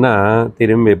பிராணம்னு சொன்னால்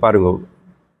திரும்பி பாருங்க,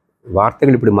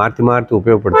 வார்த்தைகள் இப்படி மாற்றி மாற்றி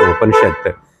உபயோகப்படுத்தும்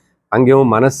உபனிஷத்து.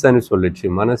 அங்கேயும் மனசன்னு சொல்லிச்சு.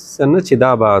 மனசன்னு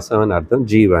சிதாபாசம்னு அர்த்தம்,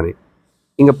 ஜீவனி.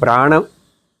 இங்கே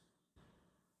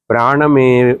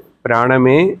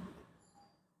பிராணமே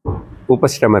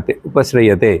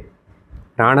உபஸ்ரயத்தே.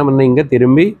 பிராணம்னு இங்கே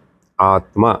திரும்பி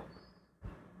ஆத்மா.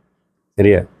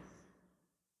 சரியா?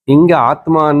 இங்கே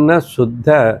ஆத்மான்னா சுத்த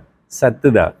சத்து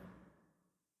தான்.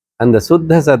 அந்த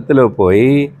சுத்த சத்துல போய்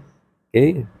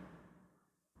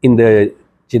இந்த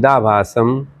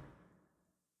சிதாபாசம்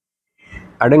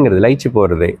அடங்கிறது, லயிச்சு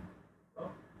போகிறது,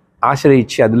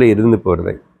 ஆசிரியிச்சு அதில் இருந்து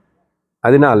போகிறது.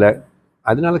 அதனால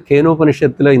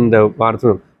கேனோபனிஷத்தில் இந்த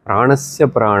வார்த்தை பிராணஸ்ய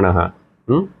பிராணஹா,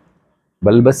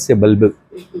 பல்பஸ்ய பல்பு,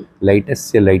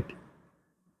 லைட்டஸ்ய லைட்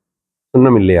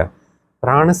சொன்னோம் இல்லையா?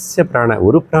 பிராணஸ்ய பிராண,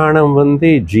 ஒரு பிராணம்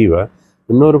ஜீவ,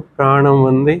 இன்னொரு பிராணம்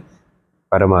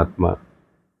பரமாத்மா.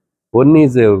 ஒன்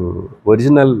இஸ்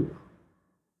ஒரிஜினல்,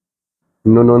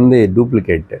 இன்னொன்று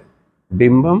டூப்ளிகேட்டு,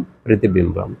 பிம்பம்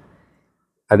பிரதிபிம்பம்.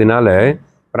 அதனால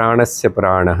பிராணஸ்ய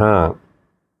பிராணஹா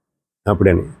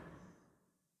அப்படின்னு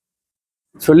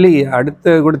சொல்லி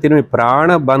அடுத்த கூட திரும்பி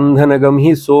பிராணபந்தனகம்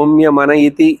ஹி சோம்ய மன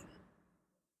இதி.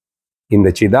 இந்த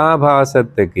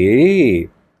சிதாபாசத்துக்கு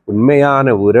உண்மையான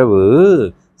உறவு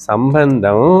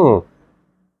சம்பந்தம்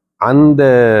அந்த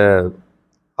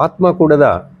ஆத்மா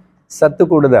கூடதா, சத்து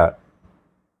கூடதா.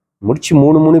 முடிச்சு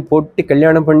 3 போட்டு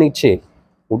கல்யாணம் பண்ணிச்சு,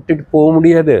 விட்டுட்டு போக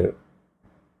முடியாது,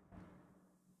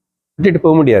 விட்டுட்டு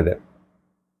போக முடியாது.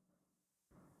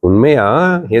 உண்மையா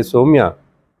ஏ சோம்யா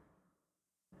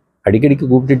அடிக்கடிக்கு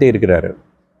கூப்பிட்டுட்டே இருக்கிறாரு.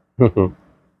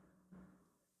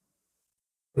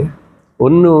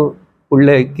 ஒன்று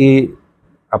பிள்ளைக்கு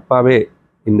அப்பாவே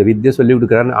இந்த வித்தியை சொல்லி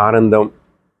கொடுக்குறான்னு ஆனந்தம்.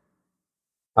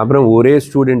 அப்புறம் ஒரே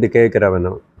ஸ்டூடெண்ட்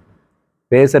கேட்குறவனும்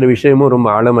பேசுகிற விஷயமும் ரொம்ப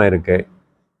ஆழமாக இருக்கு.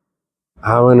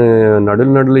 அவனு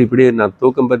நடுவில் இப்படி நான்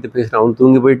தூக்கம் பற்றி பேசுகிறேன், அவன்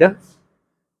தூங்கி போயிட்டா.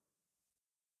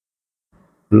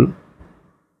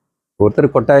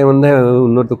 ஒருத்தர் கொட்டாயம் வந்தால்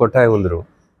இன்னொருத்தர் கொட்டாயம் வந்துடும்,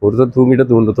 ஒருத்தர் தூங்கிட்ட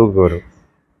தூக்கம் வரும்.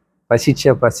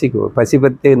 பசிச்சா பசிக்கும், பசி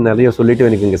பற்றி நிறைய சொல்லிட்டு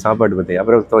எனக்கு இங்கே சாப்பாடு பற்றி,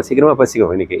 அப்புறம் சீக்கிரமாக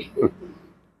பசிக்கும் இன்னைக்கு.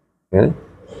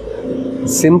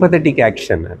 Sympathetic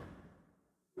action.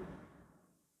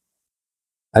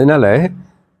 அதனால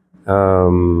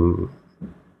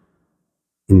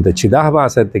இந்த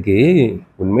சிதாபாசத்துக்கு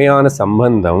உண்மையான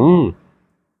சம்பந்தம்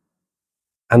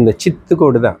அந்த சித்து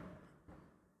கூடுதான்,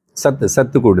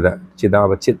 சத்து கூடுதான்,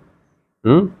 சிதாபச்சித்.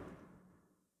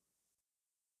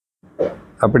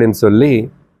 அப்படின்னு சொல்லி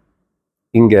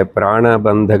இங்க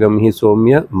பிராணபந்தகம் ஹி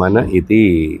சோம்ய மன இதி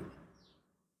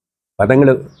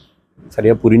பதங்களை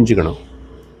சரியா புரிஞ்சுக்கணும்.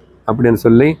 அப்படின்னு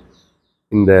சொல்லி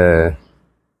இந்த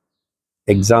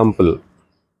எக்ஸாம்பிள்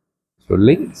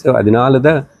சொல்லி, ஸோ அதனால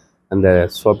தான் அந்த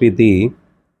ஸ்வபிதி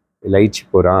லயிச்சு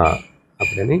போகிறான்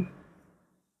அப்படின்னு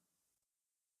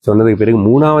சொன்னதுக்கு பிறகு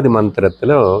 3வது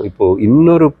மந்திரத்தில் இப்போ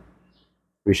இன்னொரு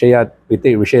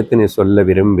விஷயத்தினை சொல்ல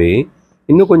விரும்பி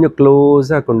இன்னும் கொஞ்சம்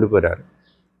க்ளோஸாக கொண்டு போகிறார்.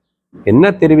 என்ன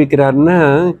தெரிவிக்கிறார்னா,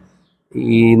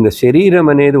 இந்த சரீரம்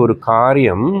అనేది ஒரு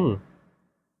காரியம்,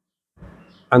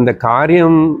 அந்த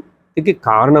காரியத்துக்கு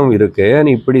காரணம் இருக்கு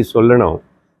இப்படி சொல்லணும்.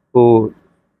 இப்போ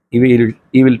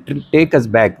வில் டேக்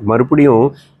அஸ் பேக், மறுபடியும்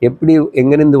எப்படி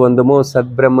எங்கேருந்து வந்தோமோ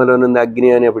சத் பிரம்மலன்னு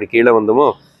அக்னியானி அப்படி கீழே வந்தோமோ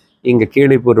இங்கே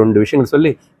கீழே இப்போ 2 விஷயங்கள்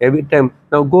சொல்லி எவ்ரி டைம்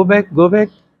நான் கோ பேக்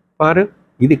பாரு,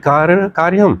 இது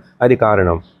காரியம் அது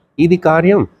காரணம், இது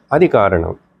காரியம் அது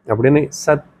காரணம் அப்படின்னு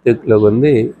சத்துக்களை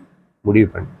முடிவு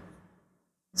பண்ண.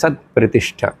 சத்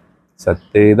பிரதிஷ்டா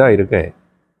சத்து தான் இருக்கு,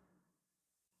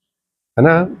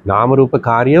 ஆனால் நாமரூப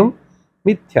காரியம்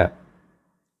மித்யா.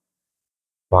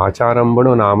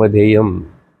 வாச்சாரம்பணம் நாமதேயம்.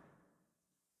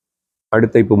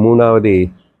 அடுத்த இப்போ 3வது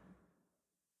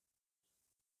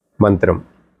மந்திரம்.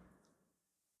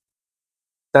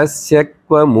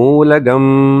 தஸ்யக்வ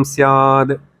மூலகம்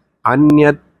ஸ்யாத்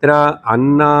அன்யத்ர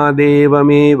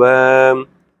அன்னாதேவமேவ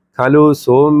खलु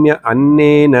सौम्य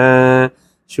अन्नेन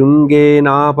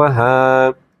शुंगेनापह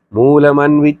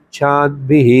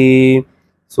मूलमन्विच्छाद्भिः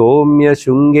सौम्य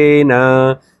शुंगेन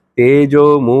तेजो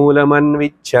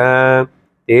मूलमन्विच्छ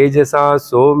तेजसा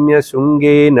सौम्य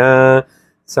शुंगेन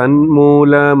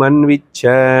सन्मूलमन्विच्छ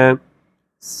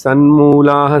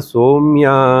सन्मूलाः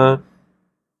सौम्या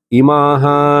इमाः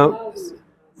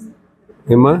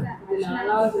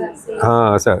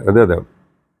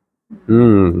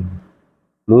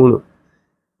मूल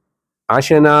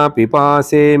आशना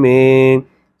पिपासे मे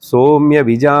सौम्य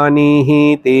विजानीहि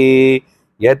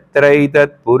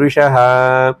यत्रैतत् पुरुषः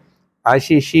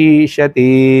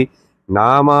अशिशीषति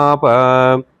नामाप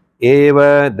एव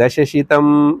दशशितं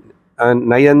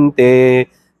नयन्ते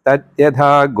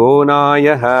तत्यथा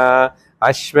गोनायः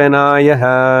अश्वनायः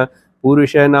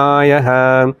पुरुषनायः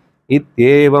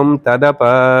इत्येवं तदप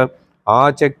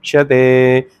आचक्षते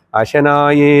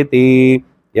अशनायेति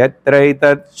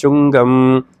यत्रैतत् शुंगम्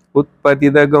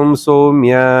उत्पतिदगं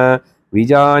सौम्य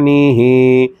विजानीहि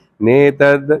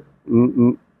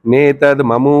नेतद्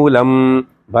ममूलं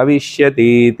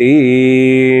भविष्यतीति.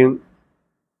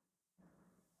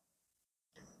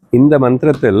 இந்த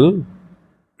மந்திரத்தில்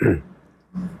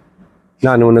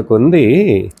நான் உனக்கு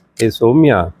ஏ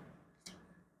சௌமியா,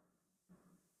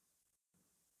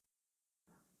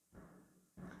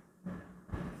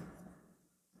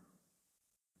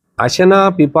 अशना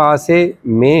पिपासे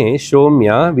मे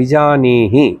सौम्या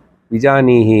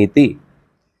विजानीहीति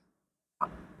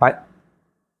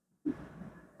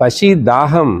पशी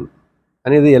दाहम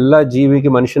అనేది எல்லா ஜீவிக்கு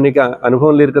மனுஷனுக்கு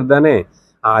அனுபவம் இருக்கிறது தானே.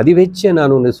 அதை வச்சு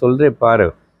நான் உன்னை சொல்கிறேன் பாரு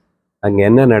அங்கே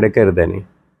என்ன நடக்கிறதுன்னு.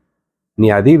 நீ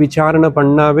அதை விசாரணை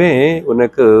பண்ணாவே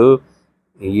உனக்கு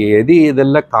எது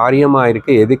இதெல்லாம் காரியமாக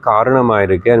இருக்கு எது காரணமாக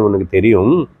இருக்குன்னு உனக்கு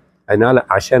தெரியும். அதனால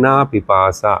அஷனா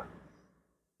பிபாசா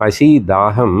பசி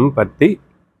தாகம் பற்றி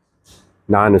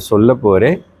நான் சொல்ல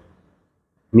போகிறேன்,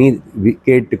 நீ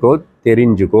கேட்டுக்கோ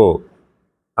தெரிஞ்சுக்கோ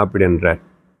அப்படின்ற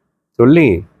சொல்லி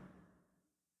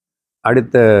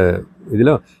அடுத்த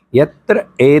இதில்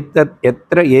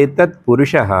எத்திர ஏதத்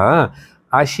புருஷா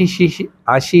அசிஷி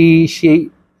அசிஷி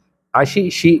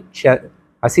அசிஷி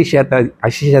அசிஷத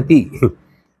அசிஷதி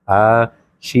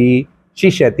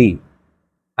அசிஷதி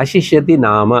அசிஷதி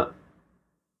நாம.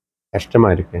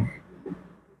 கஷ்டமாக இருக்கு.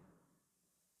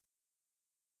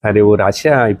 அது ஒரு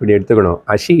அஷா இப்படி எடுத்துக்கணும்.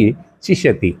 அஷி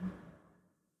சிஷதி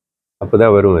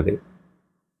அப்போதான் வரும். அது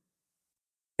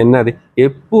என்னது?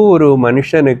 எப்போ ஒரு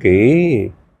மனுஷனுக்கு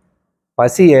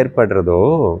பசி ஏற்படுறதோ,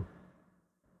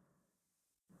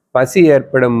 பசி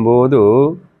ஏற்படும் போது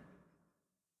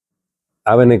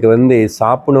அவனுக்கு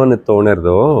சாப்பிடணும்னு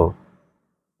தோணுறதோ,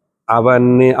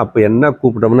 அவனை அப்போ என்ன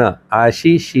கூப்பிட்டோம்னா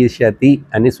அசிஷிஷதி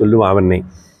அன்னு சொல்லுவான். அவனை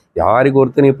யாருக்கு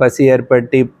ஒருத்தனை பசி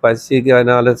ஏற்பட்டு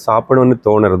பசினால சாப்பிடணும்னு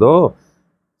தோணுறதோ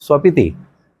ஸ்வபிதி,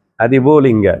 அது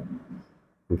போல் இங்க.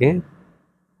 ஓகே,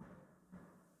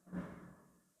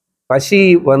 பசி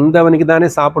வந்தவனுக்கு தானே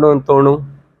சாப்பிடணும்னு தோணும்.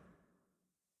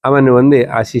 அவன்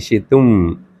அசிஷித்தும்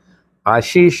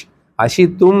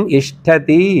அசித்தும்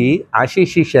இஷ்டதி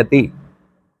அசிஷிஷதி.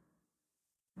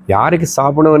 யாருக்கு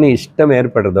சாப்பிடணும்னு இஷ்டம்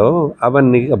ஏற்படுறதோ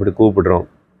அவனுக்கு அப்படி கூப்பிடுறோம்.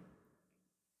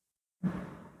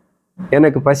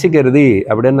 எனக்கு பசிக்கிறது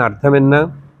அப்படின்னு அர்த்தம் என்ன?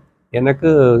 எனக்கு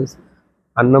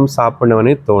அன்னம்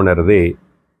சாப்பிடணும்னு தோணுறது.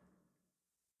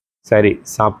 சரி,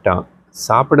 சாப்பிட்டான்.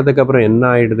 சாப்பிட்டதுக்கு அப்புறம் என்ன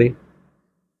ஆயிடுது?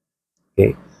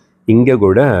 இங்க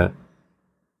கூட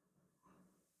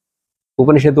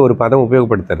உபனிஷத்து ஒரு பதம்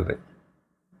உபயோகப்படுத்துறது.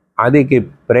 அதுக்கு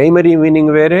பிரைமரி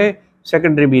மீனிங் வேறு,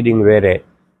 செகண்டரி மீனிங் வேறு.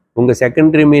 உங்கள்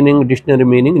செகண்டரி மீனிங் டிக்ஷனரி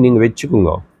மீனிங் நீங்கள்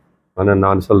வச்சுக்கோங்க. ஆனால்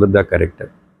நான் சொல்கிறது தான் கரெக்டு.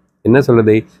 என்ன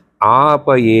சொல்கிறது?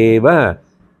 ஆப ஏவ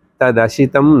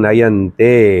ததசிதம்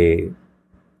நயந்தே.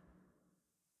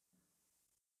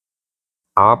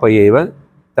 ஆப ஏவ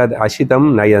தத் அசிதம்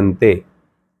நயந்தே.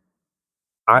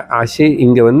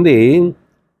 இங்கே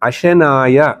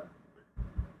அஷனாய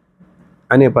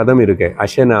அనే பதம் இருக்கு.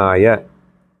 அஷனாய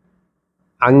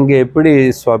அங்கே எப்படி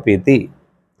ஸ்வபிதி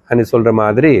அன்னு சொல்கிற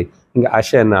மாதிரி இங்கே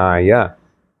அஷனாய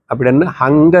அப்படின்னா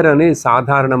ஹங்கர்னு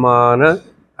சாதாரணமான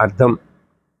அர்த்தம்.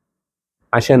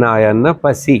 அஷனாயன்னா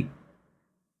பசி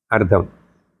அர்த்தம்.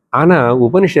 ஆனால்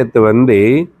உபனிஷத்து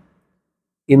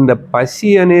இந்த பசி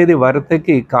అనేది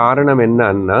வரத்துக்கு காரணம்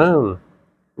என்னன்னா,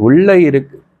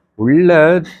 உள்ள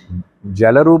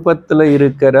ஜலரூபத்தில்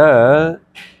இருக்கிற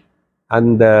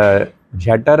அந்த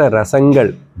ஜட்டர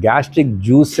ரசங்கள், கேஸ்ட்ரிக்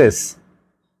ஜூசஸ்,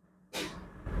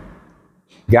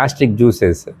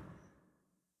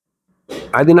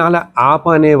 அதனால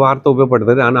ஆப்பானே வார்த்தை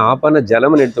உபயோகப்படுத்துறது. ஆனால் ஆப்பான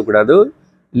ஜலம்னு எடுத்துக்கூடாது.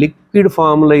 லிக்விட்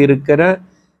ஃபார்மில் இருக்கிற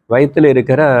வயிற்றில்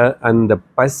இருக்கிற அந்த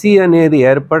பசி అనేది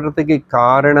ஏற்படுறதுக்கு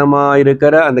காரணமாக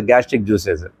இருக்கிற அந்த கேஸ்ட்ரிக்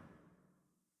ஜூசஸ்.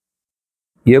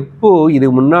 எப்போ இது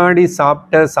முன்னாடி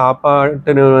சாப்பிட்ட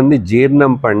சாப்பாட்டு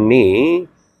ஜீரணம் பண்ணி,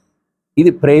 இது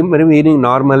primary meaning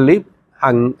நார்மல்லி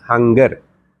hunger.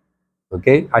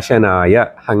 Okay, அஷனாய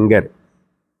hunger.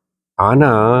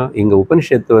 ஆனால் இங்கே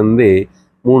உபனிஷத்து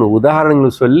 3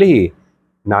 உதாரணங்கள் சொல்லி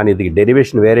நான் இதுக்கு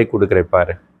டெரிவேஷன் வேறே கொடுக்குறேன்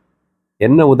பாரு.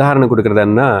 என்ன உதாரணம்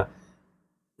கொடுக்குறதுன்னா,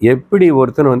 எப்படி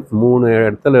ஒருத்தன் 3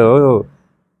 இடத்துல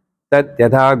தத்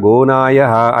யதா கோநாய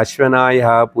அஸ்வநாய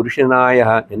புருஷநாய.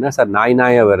 என்ன சார்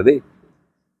நாய வருது?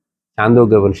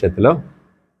 சாந்தோக்கியோபனிஷத்தில்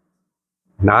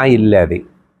நாய் இல்லை. அது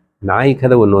நாய்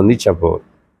கதை ஒன்று வந்துச்சப்போ,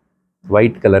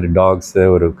 ஒயிட் கலர் டாக்ஸ்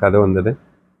ஒரு கதை வந்தது,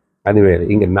 அது வேறு.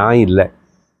 இங்கே நாய் இல்லை.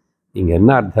 இங்கே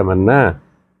என்ன அர்த்தம்னா,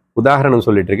 உதாரணம்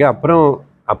சொல்லிட்டு இருக்கேன், அப்புறம்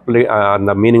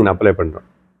அந்த மீனிங் நான் அப்ளை பண்ணுறோம்.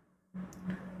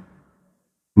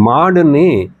 மாடுன்னு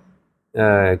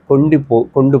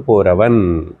கொண்டு போகிறவன்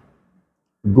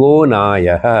கோநாய.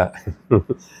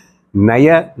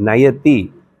 நயத்தி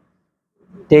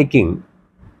டேக்கிங்,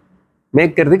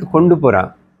 மேய்க்கிறதுக்கு கொண்டு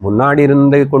போகிறான். முன்னாடி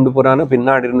இருந்து கொண்டு போகிறானோ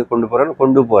பின்னாடி இருந்து கொண்டு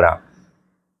போகிறான்.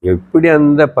 எப்படி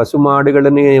அந்த பசு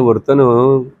மாடுகள்னு ஒருத்தனும்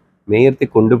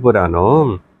மேயறதுக்கு கொண்டு போகிறானோ,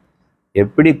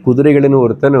 எப்படி குதிரைகள்னு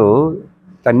ஒருத்தனும்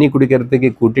தண்ணி குடிக்கிறதுக்கு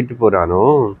கூட்டிகிட்டு போகிறானோ,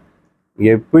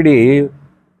 எப்படி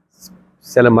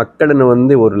சில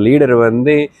மக்கள்னு ஒரு லீடர்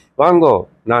வாங்கோ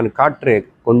நான் காட்டுறேன்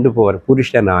கொண்டு போகிற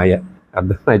புருஷநாய.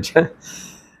 அர்த்தமாச்சா?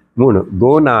 3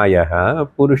 கோநாய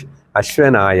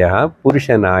அஸ்வநாய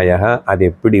புருஷநாய. அது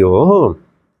எப்படியோ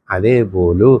அதே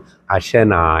போல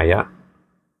அஷனாய.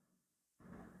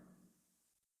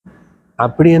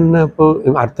 அப்படி என்ன இப்போ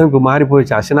அர்த்தம் இப்போ மாறி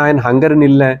போயிடுச்சு. அஷனாயன் ஹங்கர்னு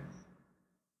இல்லை.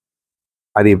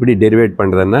 அது எப்படி டெரிவேட்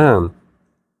பண்ணுறதுன்னா,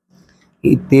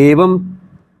 தேவம்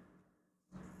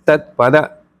தத் பத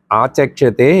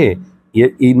ஆச்சக்ஷதே.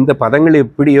 இந்த பதங்கள்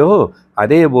எப்படியோ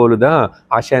அதே போலுதான்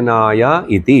அஷனாயா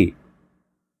இதி.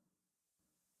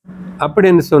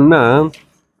 அப்படின்னு சொன்னா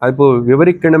அது இப்போ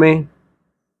விவரிக்கணுமே.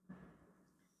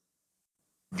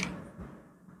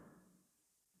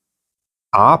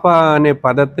 ஆபா அనే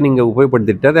பதத்தை நீங்க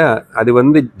உபயோகப்படுத்திட்டத அது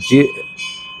வந்து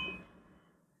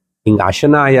இங்க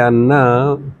அசனாயான்னா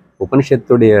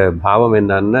உபனிஷத்துடைய பாவம்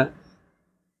என்னன்னா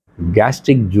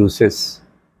கேஸ்ட்ரிக் ஜூசஸ்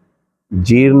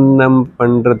ஜீர்ணம்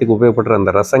பண்றதுக்கு உபயோகப்படுற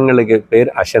அந்த ரசங்களுக்கு பேர்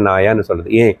அசனாயான்னு சொல்றது.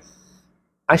 ஏன்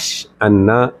அஷ்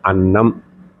அன்னா அன்னம்,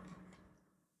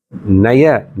 நய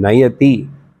நயத்தி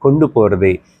கொண்டு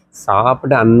போறது,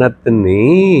 சாப்பிட அன்னத்தின்னு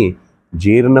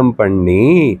ஜீர்ணம் பண்ணி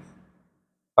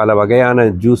பல வகையான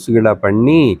ஜூஸுகளை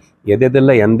பண்ணி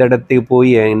எதெல்லாம் எந்த இடத்துக்கு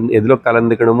போய் எதில்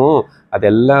கலந்துக்கணுமோ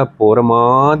அதெல்லாம் போகிற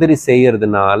மாதிரி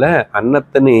செய்யறதுனால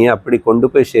அன்னத்தினை அப்படி கொண்டு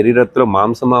போய் சரீரத்தில்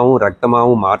மாம்சமாகவும்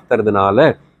ரத்தமாகவும் மாற்றுறதுனால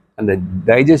அந்த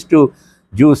டைஜஸ்டிவ்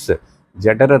ஜூஸ்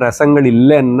ஜடர ரசங்கள்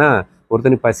இல்லைன்னா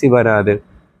ஒருத்தனுக்கு பசி வராது.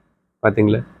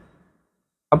 பார்த்தீங்களா?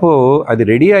 அப்போது அது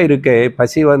ரெடியாக இருக்க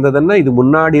பசி வந்ததுன்னா இது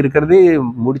முன்னாடி இருக்கிறது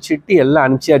முடிச்சிட்டு எல்லாம்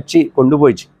அனுப்பிச்சி கொண்டு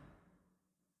போயிடுச்சு.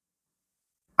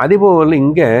 அதேபோல்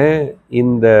இங்கே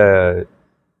இந்த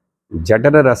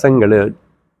ஜடர ரசங்கள்,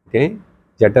 ஓகே,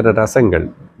 ஜடர ரசங்கள்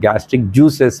கேஸ்ட்ரிக்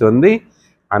ஜூஸஸ் வந்து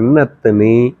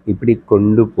அன்னத்தினை இப்படி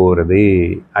கொண்டு போகிறது.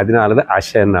 அதனால தான்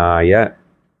அசனாய.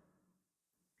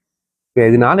 இப்போ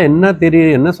இதனால என்ன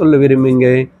தெரியும், என்ன சொல்ல விரும்புங்க?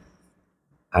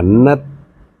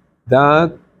 அன்னதா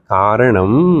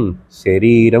காரணம்,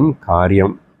 சரீரம்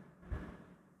காரியம்.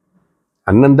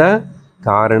 அன்னந்தா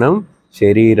காரணம்,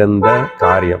 சரீரந்தா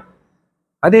காரியம்.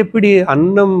 அது எப்படி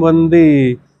அன்னம் வந்து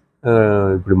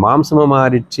இப்படி மாம்சமாக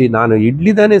மாறிடுச்சு? நான்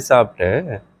இட்லி தானே சாப்பிட்டேன்,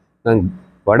 நான்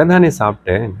வடை தானே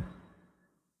சாப்பிட்டேன்,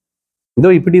 இதோ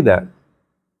இப்படிதான்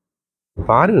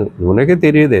பாரு, உனக்கே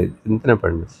தெரியுது, சிந்தனை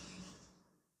பண்ணு.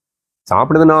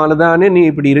 சாப்பிட்றதுனால தானே நீ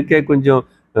இப்படி இருக்க. கொஞ்சம்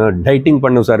டைட்டிங்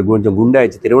பண்ண சார், கொஞ்சம்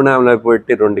குண்டாயிடுச்சு, திருவண்ணாமலை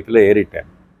போயிட்டு 2 கிலோ ஏறிட்டேன்,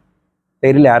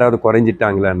 தெரியல யாராவது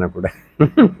குறைஞ்சிட்டாங்களான்னா கூட.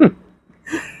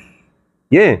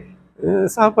 ஏன்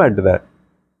சாப்பாட்டு தான்.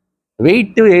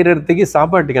 வெயிட்டு ஏறுறதுக்கு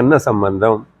சாப்பாட்டுக்கு என்ன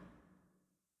சம்பந்தம்?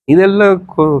 இதெல்லாம்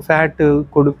ஃபேட்டு,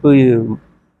 கொழுப்பு,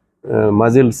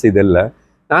 மசில்ஸ், இதெல்லாம்.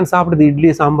 நான் சாப்பிட்றது இட்லி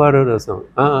சாம்பார் ரசம்.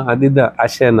 அதுதான்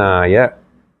அசனாய.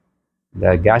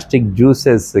 இந்த கேஸ்ட்ரிக்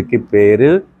ஜூஸஸ்க்கு பேர்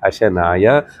அசனாய.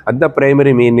 அதுதான்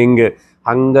பிரைமரி மீனிங்.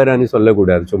 ஹங்கர்னு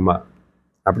சொல்லக்கூடாது சும்மா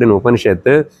அப்படின்னு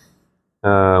உபனிஷத்து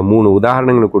 3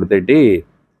 உதாரணங்கள் கொடுத்துட்டு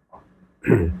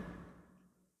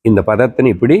இந்த பதத்தினை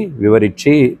இப்படி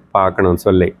விவரிச்சு பார்க்கணும்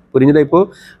சொல்லி புரிஞ்சுதா? இப்போ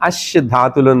அஷ்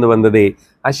தாத்துலேருந்து வந்தது.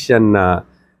 அஷ் அன்னா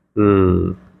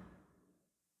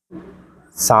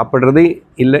சாப்பிட்றது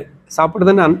இல்லை,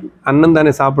 சாப்பிட்றதுன்னு அன்னம்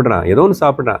தானே சாப்பிட்றான், ஏதோ ஒன்று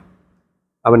சாப்பிட்றான்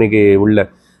அவனுக்கு உள்ள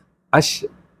அஷ்.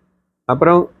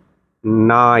 அப்புறம்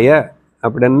நாய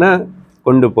அப்படின்னா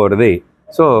கொண்டு போகிறது.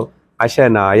 ஸோ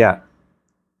அஷநாய.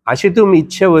 அஷித்தும்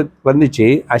இச்சை வந்துச்சு,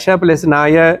 அஷா பிளஸ்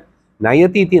நாய,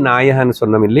 நயதீதி நாயன்னு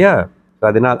சொன்னோம் இல்லையா? ஸோ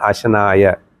அதனால் அசனாய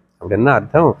அப்படின்னா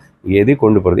அர்த்தம் எது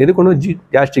கொண்டு போகிறது, எது கொண்டு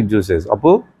கேஸ்ட்ரிக் ஜூஸஸ்.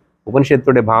 அப்போது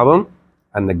உபனிஷத்துடைய பாவம்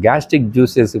அந்த கேஸ்ட்ரிக்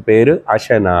ஜூஸஸ் பேர்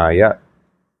அசனாய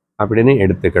அப்படின்னு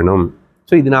எடுத்துக்கணும்.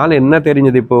 ஸோ இதனால என்ன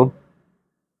தெரிஞ்சது? இப்போ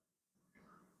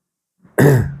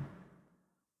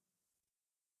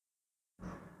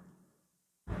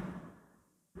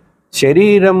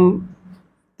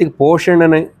சரீரத்துக்கு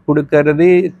போஷணனை கொடுக்கறது,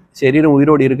 சரீரம்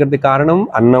உயிரோடு இருக்கிறதுக்கு காரணம்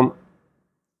அன்னம்.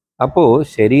 அப்போது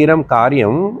சரீரம்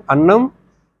காரியம், அன்னம்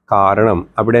காரணம்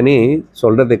அப்படின்னு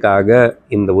சொல்கிறதுக்காக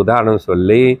இந்த உதாரணம்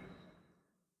சொல்லி,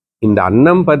 இந்த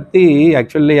அன்னம் பற்றி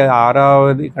ஆக்சுவலி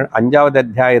 5வது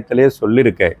அத்தியாயத்திலே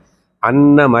சொல்லியிருக்கேன்.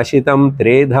 அன்னம் அசிதம்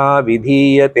திரேதா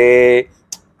விதீயத்தே.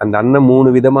 அந்த அன்னம்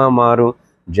 3 விதமாக மாறும்,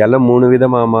 ஜலம் 3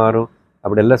 விதமாக மாறும்,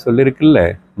 அப்படியெல்லாம் சொல்லியிருக்குல்ல.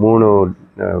 3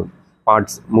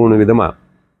 பார்ட்ஸ், 3 விதமாக.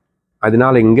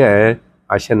 அதனால இங்கே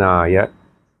அசனாய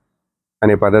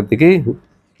அనే பதத்துக்கு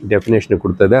டெஃபினேஷன்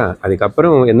கொடுத்ததா.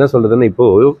 அதுக்கப்புறம் என்ன சொல்கிறதுன்னா,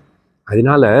 இப்போது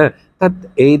அதனால தத்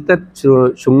ஏதத்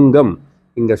சுங்கம்.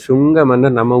 இங்கே சுங்கம்னா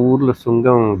நம்ம ஊரில்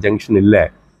சுங்கம் ஜங்ஷன் இல்லை,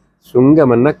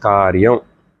 சுங்கம்னா காரியம்.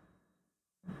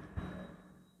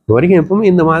 வரைக்கும் எப்பவுமே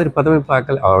இந்த மாதிரி பதமே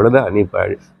பார்க்கல, அவ்வளோதான். நீ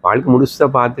வாழ்க்கை முழுசாக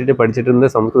பார்த்துட்டு படிச்சுட்டு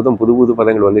இருந்தால் சம்ஸ்கிருதம் புது புது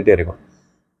பதங்கள் வந்துகிட்டே இருக்கும்.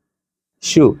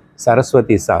 ஷு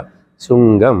சரஸ்வதி சா,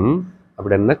 சுங்கம்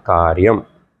அப்படின்னா காரியம்.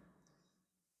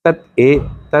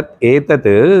 தத்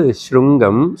ஏதத்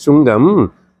ஸ்ருங்கம் சுங்கம்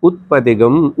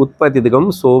உற்பத்திகம்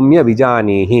சோம்ய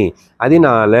விஜானீஹி.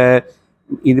 அதனால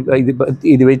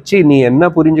இது வச்சு நீ என்ன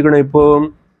புரிஞ்சுக்கணும்? இப்போ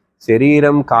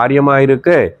சரீரம் காரியமாக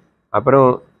இருக்கு, அப்புறம்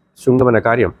சுங்கமன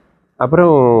காரியம்,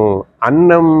 அப்புறம்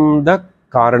அன்னம் தான்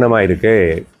காரணமாக இருக்கு.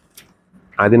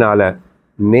 அதனால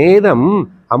நேதம்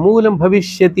அமூலம்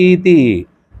பவிஷ்யதீதி.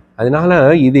 அதனால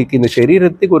இதுக்கு இந்த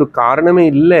சரீரத்துக்கு ஒரு காரணமே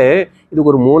இல்லை,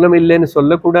 இதுக்கு ஒரு மூலம் இல்லைன்னு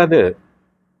சொல்லக்கூடாது.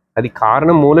 அது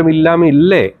காரணம் மூலம் இல்லாமல்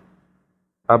இல்லை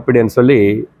அப்படின்னு சொல்லி,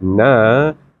 ந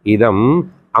இதம்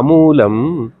அமூலம்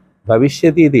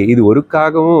பவிஷ்யதி. இது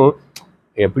ஒருக்காகவும்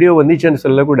எப்படியோ வந்துச்சுன்னு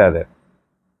சொல்லக்கூடாது.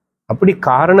 அப்படி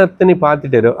காரணத்தினை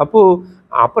பார்த்துட்டாரு. அப்போ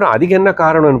அப்புறம் அதுக்கு என்ன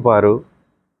காரணம்னு பாரு,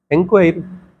 என்கொயரி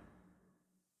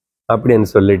அப்படின்னு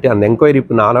சொல்லிட்டு அந்த என்கொயரி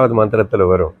இப்போ 4வது மந்திரத்துல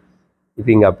வரும். இப்போ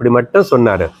இங்க அப்படி மட்டும்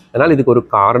சொன்னாரு. அதனால இதுக்கு ஒரு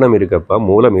காரணம் இருக்கப்பா,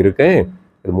 மூலம் இருக்கு,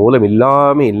 இது மூலம்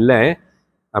இல்லாம இல்லை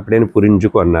அப்படின்னு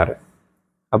புரிஞ்சுக்கொன்னாரு.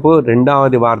 அப்போ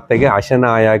 2வது வார்த்தைக்கு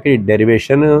அசனாயாக்கு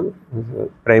டெரிவேஷன்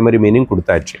பிரைமரி மீனிங்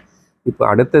கொடுத்தாச்சு. இப்போ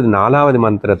அடுத்தது 4வது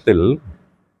மந்திரத்தில்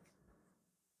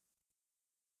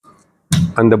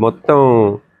அந்த மொத்தம்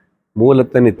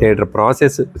மூலத்தை நீ தேடுற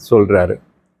ப்ராசஸ் சொல்றாரு.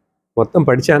 மொத்தம்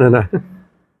படிச்சானா?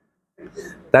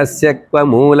 தஸ்யக்வ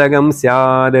மூலகம்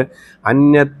ஸ்யாத்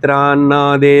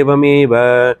அந்யத்ரான்னாதேவமேவ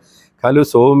கலு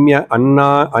சௌம்ய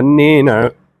அன்னேன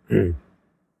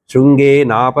சுங்கே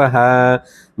நாபஹ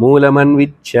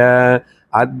மூலமன்விச்ச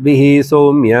அத்பிஹி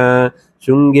சௌம்ய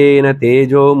சுங்கேன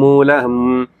தேஜோ மூலம்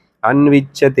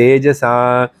அன்விச்ச தேஜசா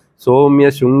சௌம்ய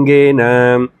சுங்கேன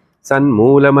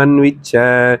சன்மூலமன்விச்ச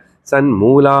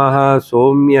சன்மூலாः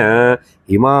சௌம்ய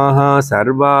இமாः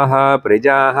சர்வாः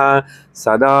பிரஜாः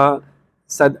சதா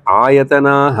சத்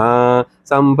ஆயதனாः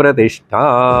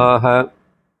சம்பிரதிஷ்டாः.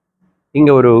 இங்க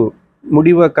ஒரு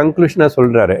முடிவை கன்க்ளூஷனாக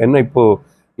சொல்றாரு. என்ன, இப்போ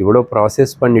இவ்வளோ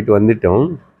ப்ராசஸ் பண்ணிட்டு வந்துட்டோம்.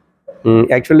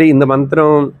 ஆக்சுவலி இந்த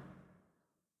மந்திரம்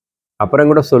அப்புறம்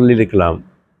கூட சொல்லியிருக்கலாம்.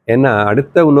 ஏன்னா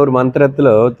அடுத்த இன்னொரு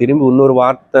மந்திரத்தில் திரும்பி இன்னொரு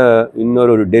வார்த்தை,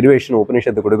 இன்னொரு டெரிவேஷன்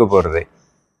உபநிஷத்தை கொடுக்க போகிறது.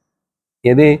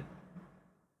 எது?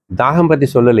 தாகம் பற்றி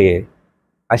சொல்லலையே,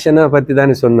 அசனா பற்றி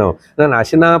தானே சொன்னோம். நான்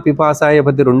அசனா பிபாசாயை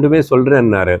பற்றி ரெண்டுமே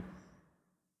சொல்கிறேன்னாரு.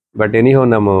 பட் எனிஹோ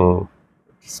நம்ம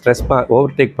ஸ்ட்ரெஸ்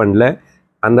ஓவர்டேக் பண்ணல,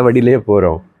 அந்த வழியிலே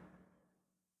போகிறோம்.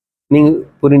 நீங்கள்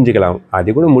புரிஞ்சுக்கலாம். அது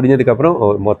கூட முடிஞ்சதுக்கப்புறம்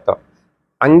மொத்தம்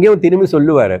அங்கேயும் திரும்பி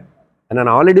சொல்லுவார்.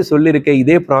 நான் ஆல்ரெடி சொல்லியிருக்கேன்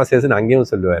இதே ப்ராசஸ்ன்னு அங்கேயும்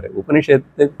சொல்லுவார்.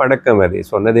 உபனிஷத்துக்கு பழக்கம் அது,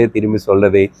 சொன்னதே திரும்பி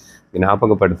சொல்லதை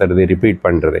ஞாபகப்படுத்துறது, ரிப்பீட்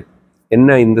பண்ணுறது.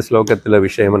 என்ன இந்த ஸ்லோகத்தில்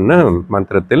விஷயம்னா,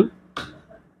 மந்திரத்தில்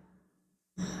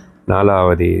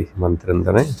 4வது மந்திரம்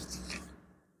தானே.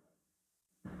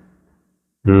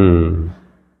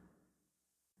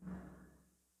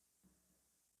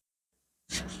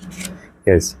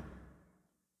 எஸ்.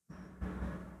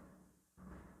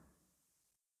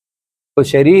 இப்போ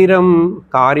சரீரம்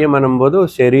காரியம் பண்ணும்போது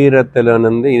சரீரத்தில்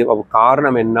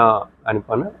காரணம் என்ன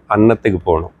அனுப்பான அன்னத்துக்கு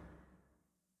போகணும்.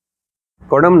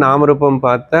 குடம் நாமரூபம்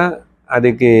பார்த்தா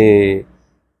அதுக்கு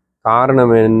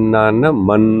காரணம் என்னன்னா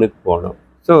மண்ணுக்கு போகணும்.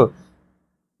 ஸோ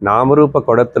நாமரூப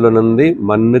குடத்துல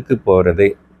மண்ணுக்கு போகிறது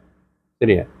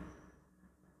சரியா.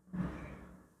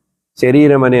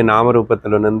 சரீரம் அనే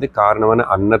நாமரூபத்துல காரணமான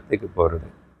அன்னத்துக்கு போகிறது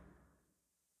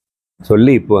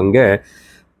சொல்லி இப்போ அங்க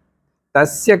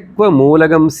தஸ்யக்வ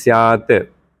மூலகம் ஸ்யாத்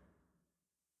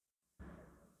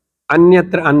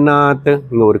அந்யத்ர அன்னாத்.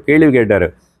 இங்க ஒரு கேள்வி கேட்டாரு.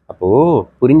 அப்போ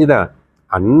புரிஞ்சுதா?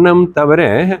 அன்னம் தவிர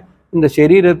இந்த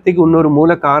சரீரத்துக்கு இன்னொரு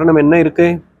மூல காரணம் என்ன இருக்கு?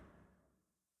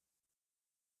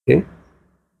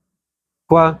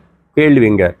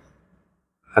 கேள்விங்க.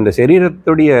 அந்த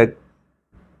சரீரத்துடைய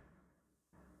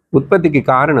உற்பத்திக்கு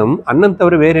காரணம் அன்னம்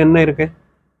தவிர வேற என்ன இருக்கு?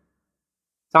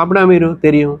 சாப்பிடாம இரு,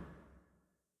 தெரியும்.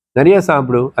 நிறைய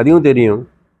சாப்பிடும், அதையும் தெரியும்.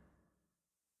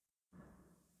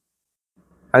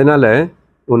 அதனால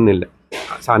ஒன்றும் இல்லை.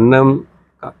 அன்னம்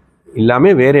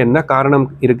இல்லாமல் வேற என்ன காரணம்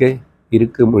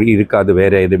இருக்காது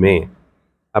வேற எதுவுமே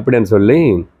அப்படின்னு சொல்லி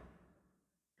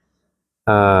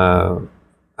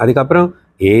அதுக்கப்புறம்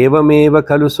ஏவமேவ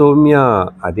கலு சௌமியா,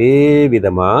 அதே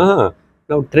விதமா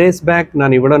நான் ட்ரேஸ் பேக்.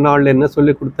 நான் இவ்வளோ நாள் என்ன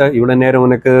சொல்லி கொடுத்தேன் இவ்வளோ நேரம்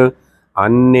உனக்கு?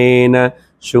 அன்னேன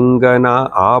சுங்கனா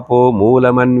ஆபோ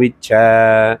மூலமன்விச்ச,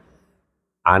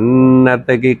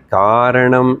 அன்னத்துக்கு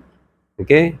காரணம்.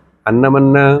 ஓகே,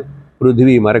 அன்னமன்ன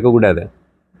பிருத்திவி மறக்கக்கூடாது.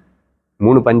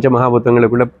 3 பஞ்சமகாபூதங்களை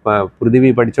கூட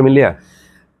பிருத்திவி படித்தோம் இல்லையா?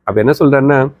 அப்போ என்ன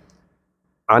சொல்கிறேன்னா,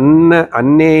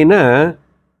 அன்னேன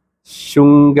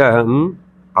சுங்கம்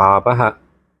ஆபஹ.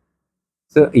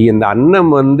 ஸோ இந்த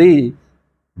அன்னம்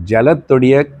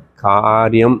ஜலத்துடைய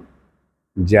காரியம்,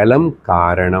 ஜலம்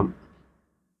காரணம்.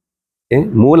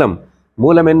 மூலம்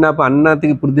மூலம் என்ன? அப்போ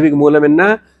அன்னத்துக்கு பிருத்திவிக்கு மூலம் என்ன?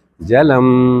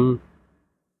 ஜலம்.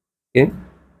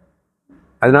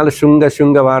 அதனால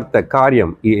சுங்க வார்த்தை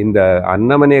காரியம். இந்த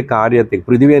அன்னமனே காரியத்துக்கு,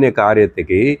 பிருத்திவியனே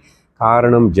காரியத்துக்கு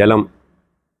காரணம் ஜலம்.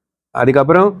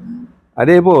 அதுக்கப்புறம்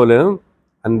அதே போல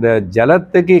அந்த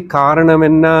ஜலத்துக்கு காரணம்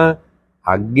என்ன?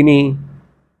 அக்னி.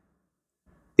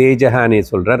 தேஜகானே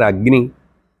சொல்றார், அக்னி.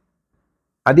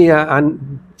 அது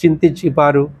சிந்திச்சு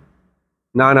பாரு.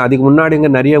 நான் அதுக்கு முன்னாடி இங்கே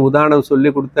நிறைய உதாரணம் சொல்லி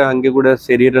கொடுத்த, அங்கே கூட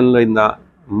சரீரம்ல இருந்தான்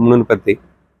முன்னு பற்றி.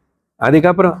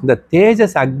 அதுக்கப்புறம் இந்த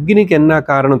தேஜஸ், அக்னிக்கு என்ன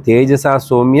காரணம்? தேஜசா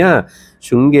சௌமிய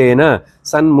சுங்கேன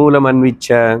சன்மூலம் அன்விச்ச.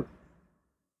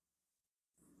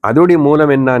 அதோடைய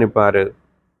மூலம் என்னன்னு பாரு.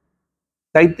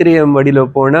 தைத்திரியம் வடியில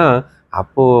போனா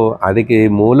அப்போது அதுக்கு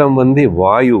மூலம் வந்து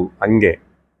வாயு. அங்கே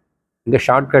இங்கே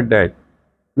ஷார்ட்கட்.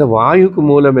 இந்த வாயுக்கு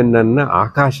மூலம் என்னன்னா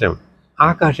ஆகாசம்,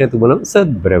 ஆகாசத்துக்கு மூலம்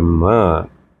சத் பிரம்மா.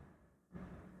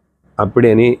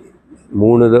 அப்படின்னு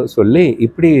 3 சொல்லி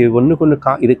இப்படி ஒன்றுக்கு ஒன்று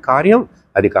இது காரியம்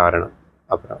அது காரணம்.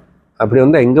 அப்புறம் அப்படி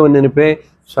வந்து எங்கே வந்து நினைப்பேன்,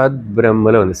 சத்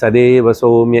பிரம்மல வந்து சதேவ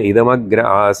சௌமிய இதமக்ர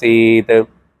ஆசீத்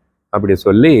அப்படி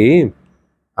சொல்லி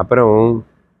அப்புறம்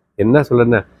என்ன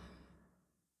சொல்லுன்னா,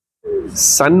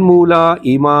 சன்மூலா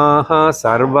இமாஹா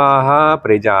சர்வாஹா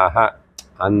பிரஜாஹா.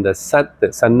 அந்த சத்து,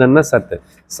 சன்னா சத்து,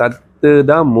 சத்து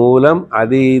தான் மூலம்,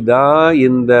 அதுதான்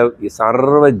இந்த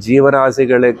சர்வ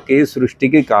ஜீவராசிகளுக்கு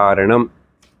சிருஷ்டிக்கு காரணம்.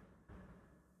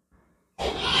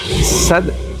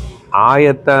 சத்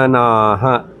ஆயத்தனாக,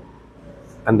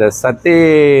 அந்த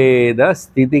சத்தேத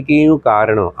ஸ்திதிக்கும்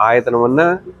காரணம். ஆயத்தனம்னா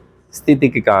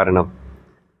ஸ்திதிக்கு காரணம்.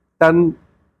 தன்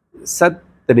சத்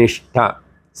நிஷ்டா,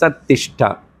 சத்திஷ்டா,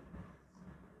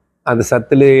 அந்த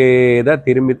சத்திலே தான்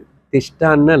திரும்பி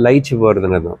திஷ்டான்னா லயிச்சு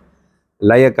போகிறதுன்னு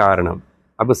லய காரணம்.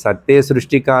 அப்போ சத்தே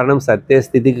சிருஷ்டி காரணம், சத்தே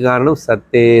ஸ்திதிக்கு காரணம்,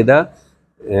 சத்தேத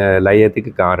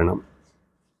லயத்துக்கு காரணம்.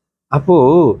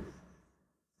 அப்போது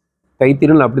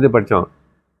தைத்திரியில் அப்படிதான் படித்தோம்.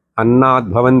 அன்னாத்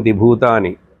பவந்தி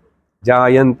பூதானி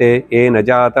ஜாயந்தே ஏ ந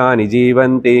ஜாதானி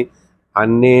ஜீவந்தி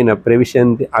அன்னேன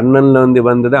பிரவிசந்தி. அன்னன்ல வந்து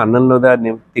வந்தது அன்னன்ல தான்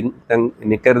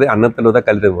நிற்கிறது, அன்னத்தில் தான்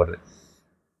கழுது போகிறது.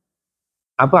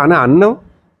 அப்போ ஆனால் அன்னம்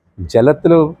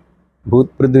ஜலத்தில்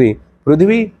பிருத்வி,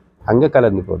 பிருத்வி அங்கே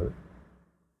கலந்து போடுறது.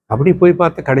 அப்படி போய்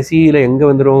பார்த்தா கடைசியில் எங்கே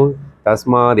வந்துடும்,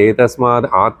 தஸ்மாத் தஸ்மாத்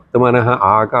ஆத்மனஹ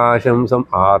ஆகாசம் சம்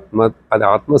ஆத்ம, அது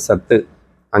ஆத்ம சத்து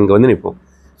அங்கே வந்து நிற்போம்.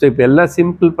 ஸோ இப்போ எல்லாம்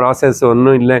சிம்பிள் ப்ராசஸ்,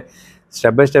 ஒன்றும் இல்லை.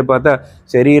 ஸ்டெப் பை ஸ்டெப் பார்த்தா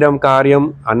சரீரம் காரியம்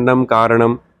அன்னம்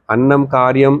காரணம், அன்னம்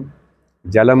காரியம்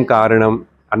ஜலம் காரணம்,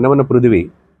 அன்னம்னு பிருத்வி,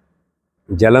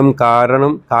 ஜலம்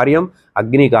காரணம் காரியம்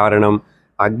அக்னி காரணம்,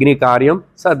 அக்னி காரியம்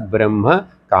சத் பிரம்ம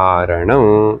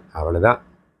காரணம். அவ்வளோதான்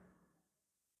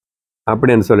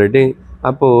அப்படின்னு சொல்லிட்டு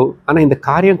அப்போது. ஆனால் இந்த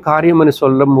காரியம் காரியம்னு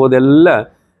சொல்லும் போதெல்லாம்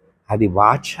அது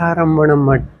வாச்சாரம்பணம்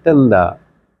மட்டும்தான்,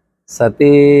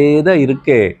 சத்தேதான்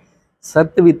இருக்கே.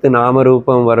 சத்து வித்து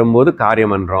நாமரூபம் வரும்போது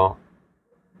காரியம் பண்ணுறோம்.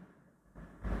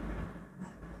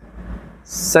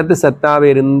 சத்து சத்தாவே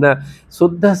இருந்த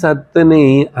சுத்த சத்துன்னு,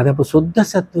 அது அப்போ சுத்த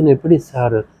சத்துன்னு எப்படி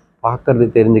சார் பார்க்கறது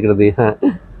தெரிஞ்சுக்கிறது?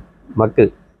 மக்கள்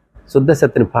சுத்த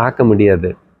சத்துன்னு பார்க்க முடியாது,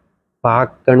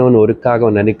 பார்க்கணும்னு ஒருக்காக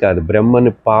நினைக்காது.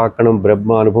 பிரம்மன்னு பார்க்கணும்,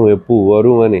 பிரம்ம அனுபவம் எப்போ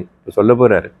வரும்னு சொல்ல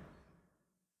போகிறாரு.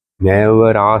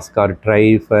 Never ask R try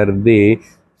for the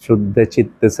சுத்த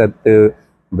சித்து சத்து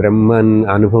பிரம்மன்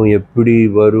அனுபவம் எப்படி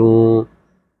வரும்,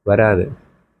 வராது.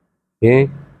 ஏன்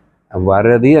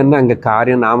வர்றது என்ன, அங்கே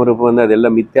காரியம் நாமரூபம் வந்து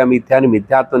அதெல்லாம் மித்யா மித்யான்னு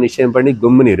மித்யாத்வ நிச்சயம் பண்ணி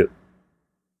கும்முனிரு.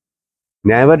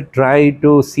 Never try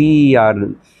to C R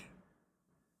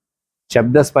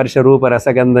சப்த ஸ்பர்ஷ ரூப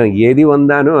ரசகந்தம் எது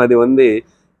வந்தாலும் அது வந்து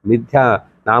மித்யா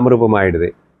நாமரூபம் ஆயிடுது.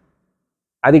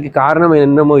 அதுக்கு காரணம்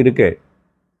என்னமோ இருக்கு.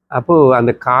 அப்போது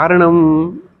அந்த காரணம்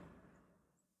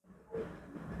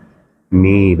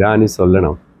நீ தான்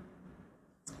சொல்லணும்.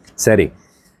 சரி,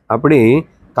 அப்படி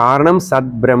காரணம்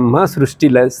சத் பிரம்ம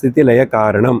சிருஷ்டில ஸ்திதிலய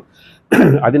காரணம்.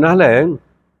 அதனால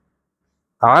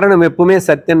காரணம் எப்பவுமே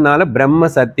சத்தியம்னால பிரம்ம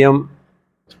சத்தியம்,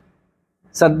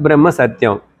 சத் பிரம்ம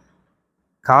சத்தியம்.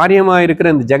 காரியமாக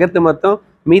இருக்கிற இந்த ஜகத்து மொத்தம்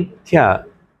மித்யா.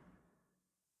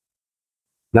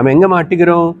 நம்ம எங்கே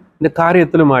மாட்டிக்கிறோம், இந்த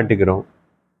காரியத்தில் மாட்டிக்கிறோம்.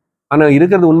 ஆனால்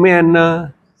இருக்கிறது உண்மையா என்ன,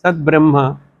 சத் பிரம்மா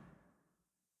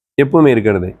எப்பவுமே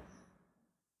இருக்கிறது.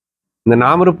 இந்த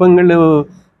நாமரூபங்கள்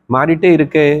மாறிட்டே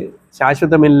இருக்க,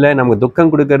 சாஸ்வதம் இல்லை. நமக்கு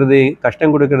துக்கம் கொடுக்கறது,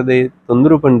 கஷ்டம் கொடுக்கறது,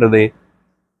 தொந்தரவு பண்ணுறது.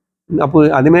 அப்போ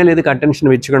அது மேலே எதுக்கு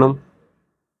அட்டென்ஷன் வச்சுக்கணும்?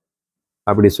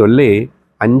 அப்படி சொல்லி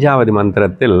 5வது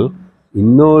மந்திரத்தில்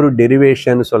இன்னொரு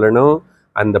டெரிவேஷன் சொல்லணும்,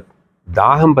 அந்த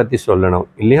தாகம் பற்றி சொல்லணும்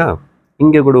இல்லையா?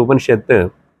 இங்கே கூட உபனிஷத்து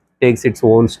tax its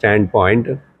own stand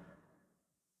point.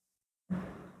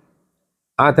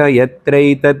 அத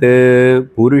யத்ரைதத்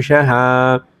புருஷः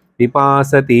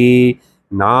பிபாசதி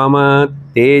நாம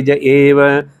தேஜ ஏவ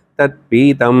தத்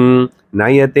பீதம்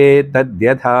நயதே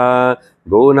தத்யதா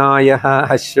கோநாயः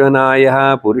அஸ்வநாயः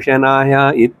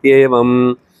புருஷநாயः இத்யேவம்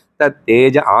தத்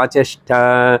தேஜ ஆச்சஷ்ட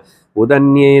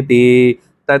உதன்யேதி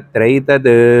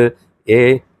தத்ரைதத்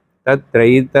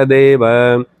தத்ரைததேவ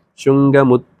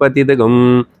சுங்கமுத்பதிதகம்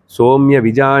சோம்ய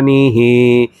விஜானீஹி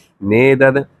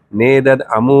நேதத்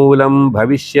அமூலம்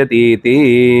பவிஷ்யதீதி.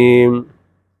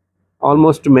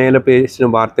 ஆல்மோஸ்ட் மேலே பேசின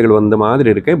வார்த்தைகள் வந்த மாதிரி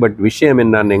இருக்கு. பட் விஷயம்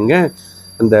என்னன்னுங்க,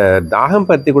 அந்த தாகம்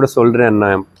பற்றி கூட சொல்கிறேன்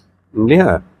நான் இல்லையா?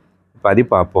 பதி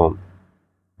பார்ப்போம்.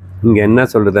 இங்கே என்ன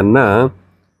சொல்கிறதுன்னா,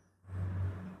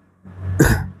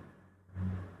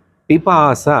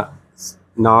 பிபாசா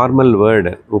நார்மல்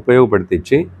வேர்டு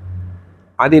உபயோகப்படுத்திச்சு.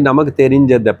 அது நமக்கு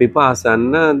தெரிஞ்சது.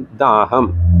 பிபாசன்னா தாகம்,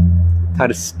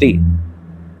 thirsty.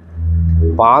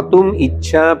 பாத்தும்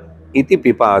இச்சா இதி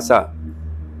பிபாசா.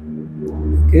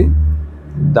 ஓகே,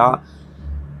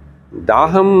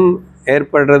 தாகம்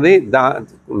ஏற்படுறது,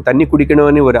 தண்ணி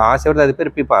குடிக்கணும்னு ஒரு ஆசை வருது, அது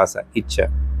பேர் பிபாசா, இச்சா.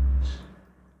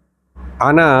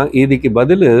 ஆனால் இதுக்கு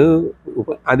பதில்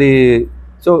அது,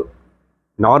 ஸோ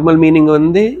நார்மல் மீனிங்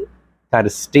வந்து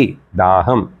தர்ஸ்டி,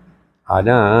 தாகம்.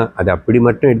 ஆனால் அது அப்படி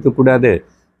மட்டும் எடுத்துக்கூடாது.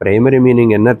 பிரைமரி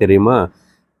மீனிங் என்ன தெரியுமா?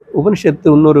 உபனிஷத்து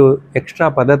இன்னொரு எக்ஸ்ட்ரா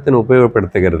பதத்தினை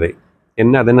உபயோகப்படுத்துகிறது.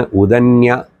 என்ன அதுன்னு?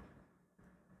 உதன்யா.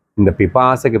 இந்த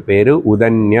பிபாசக்கு பேரு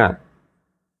உதன்யா.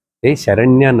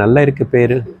 சரண்யா நல்லா இருக்கு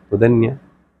பேரு, உதன்யா.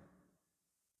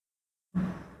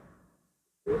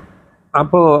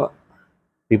 அப்போ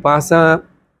பிபாசா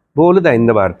போலுதான்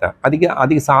இந்த வார்த்தை.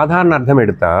 அதுக்கு சாதாரண அர்த்தம்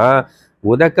எடுத்தா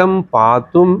உதகம்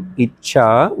பாத்தும் இச்சா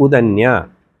உதன்யா.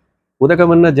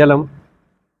 உதகம்னா ஜலம்,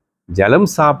 ஜலம்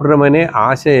சாப்பிட்றவனே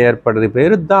ஆசை ஏற்படுறது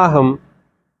பேரு தாகம்,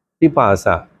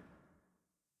 பிபாசா.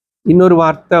 இன்னொரு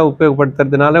வார்த்தை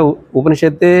உபயோகப்படுத்துறதுனால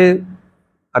உபனிஷத்து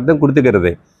அர்த்தம்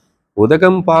கொடுத்துக்கிறது.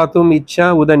 உதகம் பாத்தும் இச்சா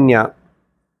உதன்யா.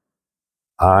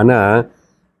 ஆனா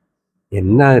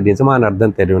என்ன நிஜமான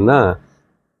அர்த்தம் தெரியும்னா,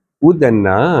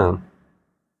 உதன்னா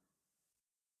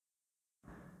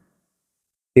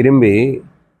திரும்பி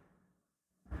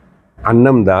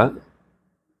அன்னம் தான்.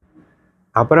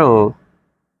 அப்புறம்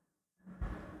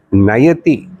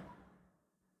நயத்தி.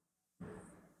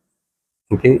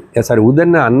 ஓகே, சாரி,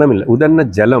 உதன்ன அன்னம் இல்லை, உதன்ன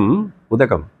ஜலம்.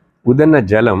 உதகம், உதன்ன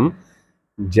ஜலம்.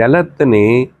 ஜலத்தினே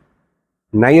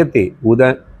நயத்தி,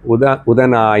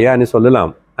 உதனாயன்னு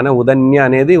சொல்லலாம். ஆனால் உதன்யா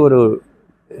అనేది ஒரு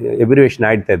எபிரிவேஷன்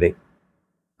ஆயிடுத்தது.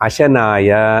 அசனாய,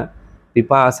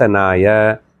 பிபாசனாய,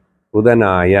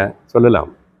 உதனாய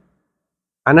சொல்லலாம்.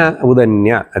 ஆனால்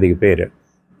உதன்யா அதுக்கு பேர்.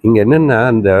 இங்கே என்னென்னா,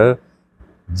 அந்த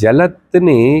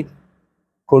ஜலத்தினு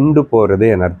கொண்டு போகிறது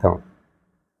என் அர்த்தம்.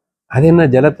 அது என்ன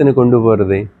ஜலத்தினு கொண்டு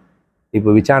போகிறது? இப்போ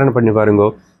விசாரணை பண்ணி பாருங்க.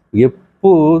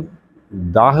 எப்போ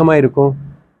தாகமாக இருக்கும்?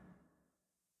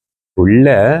 உள்ள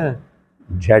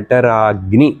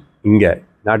ஜட்டராக்னி, இங்கே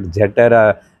நாட் ஜட்டரா,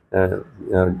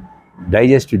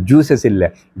 டைஜஸ்டிவ் ஜூசஸ் இல்லை,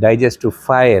 டைஜஸ்டிவ்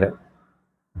ஃபயர்.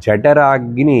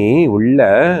 ஜட்டராக்னி உள்ள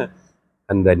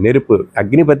அந்த நெருப்பு,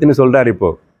 அக்னி பத்தின்னு சொல்றாரு.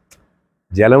 இப்போ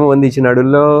ஜலம் வந்துச்சு,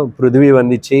 நடுவில் பிருத்திவி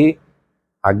வந்துச்சு,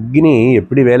 அக்னி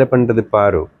எப்படி வேலை பண்றது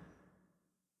பாரு.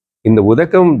 இந்த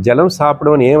உதகம் ஜலம்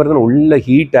சாப்பிடுவன் ஏன் வருதுன்னு உள்ள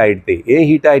ஹீட் ஆயிடுது. ஏன்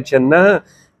ஹீட் ஆயிடுச்சுன்னா,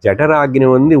 ஜட்டராக்னி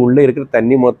வந்து உள்ள இருக்கிற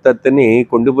தண்ணி மொத்தத்தின்னு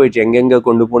கொண்டு போயிடுச்சு. எங்கெங்க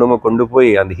கொண்டு போகணுமோ கொண்டு போய்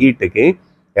அந்த ஹீட்டுக்கு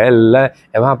எல்லாம்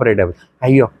எவாபரேட் ஆகுது.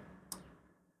 ஐயோ,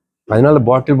 அதனால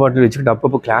பாட்டில் வச்சுக்கிட்டு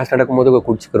அப்பப்போ கிளாஸ் நடக்கும்போது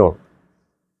குடிச்சுக்கிறோம்.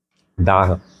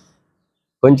 தாகம்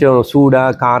கொஞ்சம் சூடா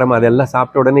காரம் அதெல்லாம்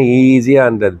சாப்பிட்ட உடனே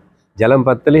ஈஸியாக அந்த ஜலம்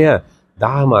பத்தலையா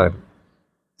தாகமாகுது.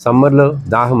 சம்மரில்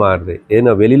தாகமாகுது.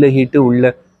 ஏன்னா வெளியில் ஹீட்டு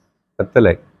உள்ள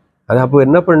பத்தலை. அது அப்போ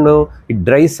என்ன பண்ணும்? இட்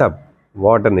ட்ரைஸ் அப்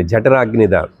வாட்டர்னு. ஜட்டராக்னி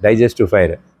தான் டைஜஸ்டிவ்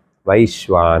ஃபயர்.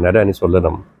 வைஸ்வானர்னு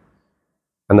சொல்லணும்.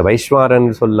 அந்த வைஸ்வாரன்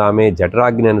சொல்லாமே,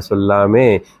 ஜட்டராக்னு சொல்லாமே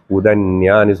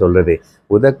உதன்யான்னு சொல்றது.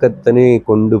 உதக்கத்தினு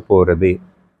கொண்டு போகிறது.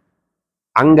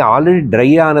 அங்கே ஆல்ரெடி ட்ரை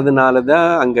ஆனதுனால தான்,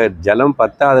 அங்கே ஜலம்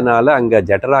பத்தாதனால அங்கே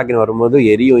ஜட்டராக்னி வரும்போது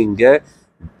எரியும். இங்கே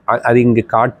அது இங்கே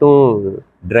காட்டும்,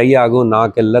 ட்ரை ஆகும்,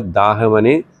 நாக்கெல்லாம்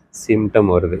தாகமனே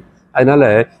சிம்டம் வருது. அதனால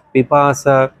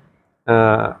பிபாசா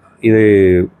இது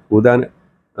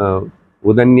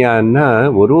உதன்யான்னா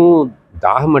ஒரு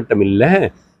தாகம் மட்டும் இல்லை,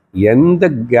 எந்த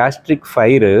கேஸ்ட்ரிக்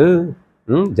ஃபயரு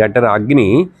ஜட்டர் அக்னி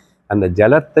அந்த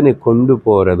ஜலத்தினை கொண்டு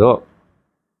போகிறதோ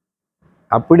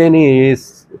அப்படின்னு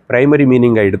பிரைமரி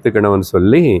மீனிங்கை எடுத்துக்கணும்னு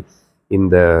சொல்லி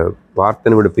இந்த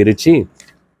வார்த்தையை விட பிரித்து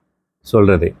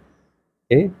சொல்கிறது.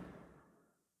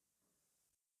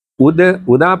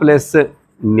 உதா ப்ளஸ்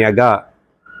ஞகா.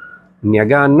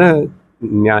 ஞகான்னா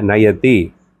நயத்தி.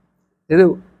 இது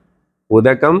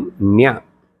உதகம் ஞ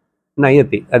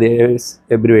நயத்தி, அது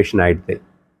எப்ரிவேஷன் ஆயிடுது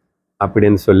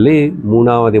அப்படின்னு சொல்லி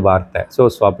மூணாவது வார்த்தை. ஸோ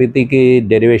ஸ்வபிதிக்கு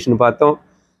டெரிவேஷன் பார்த்தோம்,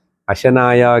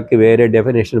 அசனாயாவுக்கு வேறு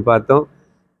டெஃபினேஷன் பார்த்தோம்.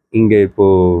 இங்கே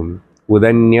இப்போது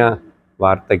உதன்யா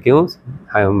வார்த்தைக்கும்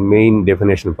மெயின்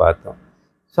டெஃபினேஷன் பார்த்தோம்.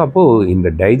 ஸோ அப்போது இந்த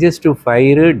டைஜஸ்டிவ்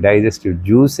ஃபயரு, டைஜஸ்டிவ்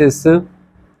ஜூஸஸ்ஸு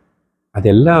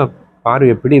அதெல்லாம் பாரு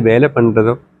எப்படி வேலை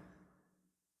பண்ணுறதோ.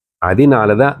 அதனால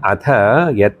தான் அத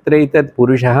எத்ரைத்தத்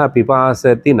புருஷா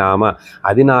பிபாசத்தி நாம.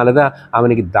 அதனால தான்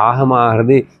அவனுக்கு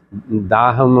தாகமாகிறது,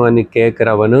 தாகம்னு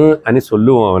கேட்குறவனு அனு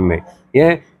சொல்லுவோம் அவனை.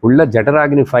 ஏன்? உள்ள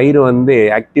ஜட்டராக்னி ஃபயர் வந்து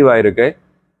ஆக்டிவாக இருக்கு.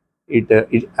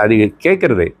 அது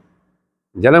கேட்குறது,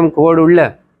 ஜலம் கோடு உள்ள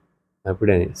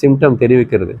அப்படி சிம்டம்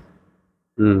தெரிவிக்கிறது.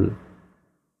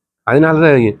 அதனால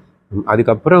தான்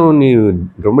அதுக்கப்புறம் நீ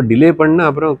ரொம்ப டிலே பண்ண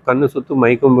அப்புறம் கண்ணு சுற்றும்,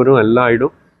 மயக்கம் வரும், எல்லாம்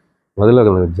ஆகிடும். முதல்ல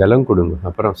அதுங்களுக்கு ஜலம் கொடுங்க,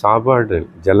 அப்புறம் சாப்பாடு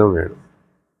ஜலம் வேணும்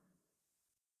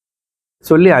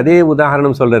சொல்லி அதே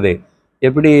உதாரணம் சொல்றது.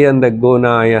 எப்படி அந்த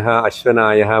கோநாய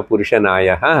அஸ்வநாய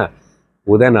புருஷநாய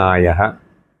உதநாய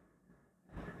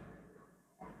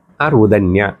ஆர்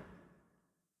உதன்யா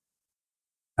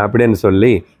அப்படின்னு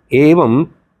சொல்லி ஏவம்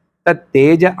தத்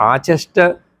தேஜ ஆச்சஷ்ட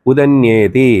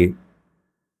உதன்யேதி.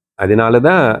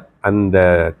 அதனாலதான் அந்த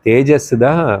தேஜஸ்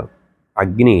தான்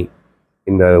அக்னி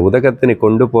இந்த உதகத்தினை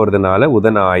கொண்டு போறதுனால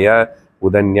உதனாய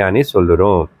உதன்யானே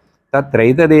சொல்லுறோம். தத்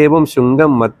ரைததேவம்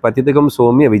சுங்கம் மத் பதிதகம்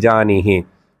சோமிய விஜானிஹி.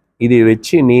 இது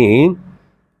வச்சு நீ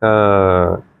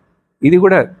இது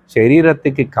கூட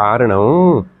சரீரத்துக்கு காரணம்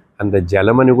அந்த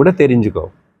ஜலமனு கூட தெரிஞ்சுக்கோ.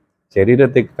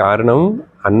 சரீரத்துக்கு காரணம்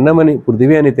அன்னமனி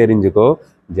பிருத்திவி అని தெரிஞ்சுக்கோ,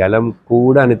 ஜலம்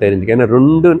கூட అని தெரிஞ்சுக்கோ. ஏன்னா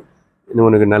ரெண்டு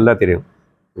உனக்கு நல்லா தெரியும்.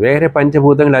 வேற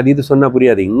பஞ்சபூதங்கள் அது இது சொன்னா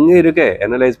புரியாது. இங்க இருக்க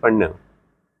அனலைஸ் பண்ணு.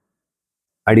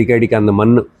 அடிக்கடிக்கு அந்த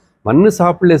மண்ணு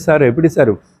சாப்பிடல சார், எப்படி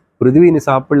சார் பிருத்திவின்னு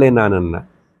சாப்பிடல? நான் என்ன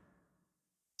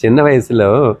சின்ன வயசுல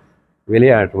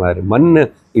விளையாட்டுவார், மண்ணு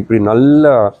இப்படி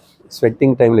நல்லா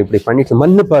ஸ்வெட்டிங் டைம்ல இப்படி பண்ணிட்டு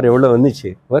மண்ணு பாரு எவ்வளோ வந்துச்சு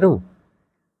வரும்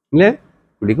இல்லை,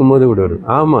 குடிக்கும்போது கூட வரும்.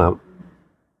 ஆமாம்,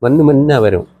 மண்ணா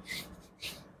வரும்.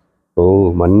 ஓ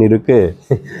மண் இருக்கு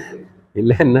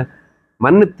இல்லை என்ன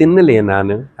மண்ணு தின்னலையே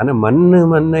நான், ஆனால்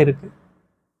மண்ணா இருக்கு.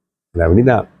 அது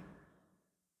அப்படிதான்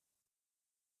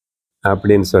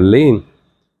அப்படின்னு சொல்லி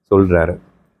சொல்றாரு.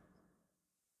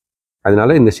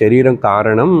 அதனால இந்த சரீரம்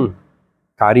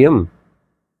காரியம்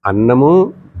அன்னமும்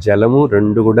ஜலமும்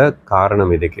ரெண்டு கூட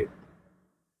காரணம் இதுக்கு.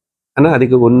 ஆனால்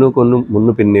அதுக்கு ஒன்றுக்கு ஒன்று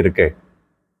முன்னு பின் இருக்கு.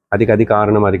 அதுக்கு அது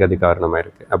காரணமா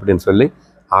இருக்கு அப்படின்னு சொல்லி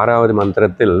 6வது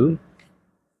மந்திரத்தில்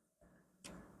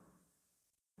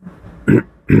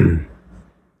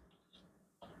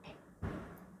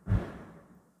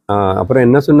அப்புறம்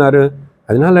என்ன சொன்னாரு?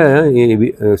 அதனால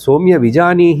சோமிய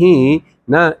விஜானிஹி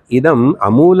ந இதம்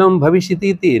அமூலம்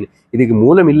பவிஷ்யதி. இதுக்கு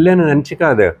மூலம் இல்லைன்னு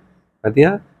நினச்சிக்காத. பார்த்தியா,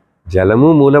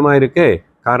 ஜலமும் மூலமாக இருக்கு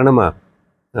காரணமா,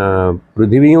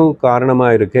 பிருத்திவியும்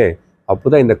காரணமாக இருக்கு.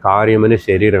 அப்போதான் இந்த காரியம்னு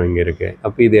சரீரம் இங்கே இருக்கு.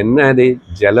 அப்போ இது என்ன? அது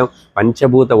ஜலம்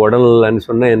பஞ்சபூத உடல்ன்னு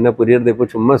சொன்னால் என்ன புரியுறது? இப்போ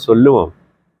சும்மா சொல்லுவோம்.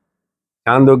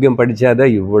 சாந்தோக்கியம்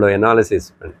படித்தாதான் இவ்வளோ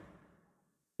அனாலிசிஸ் பண்ணு.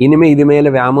 இனிமேல் இது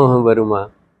மேலே வியாமோகம் வருமா?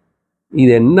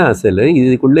 இது என்ன அசல்?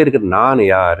 இதுக்குள்ளே இருக்கிற நான்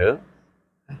யார்?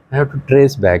 I have to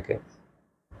trace bag.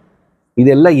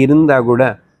 இதெல்லாம் இருந்தால் கூட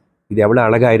இது எவ்வளோ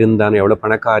அழகாக இருந்தானோ, எவ்வளோ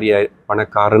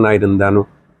பணக்காரனாக இருந்தானோ,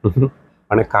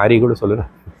 பணக்காரி கூட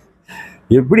சொல்லுறேன்,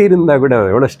 எப்படி இருந்தால் கூட,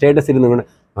 எவ்வளோ ஸ்டேட்டஸ் இருந்தால் கூட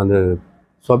அந்த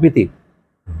சொபித்தி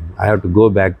I have to go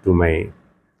back to my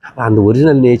அந்த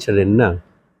ஒரிஜினல் நேச்சர். என்ன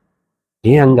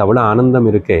ஏன் அங்கே அவ்வளோ ஆனந்தம்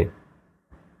இருக்கே?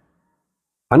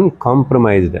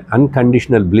 அன்காம்ப்ரமைஸ்டு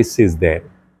அன்கண்டிஷனல் பிளிஸ் இஸ் தேர்.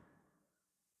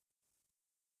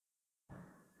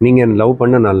 நீங்கள் என்ன லவ்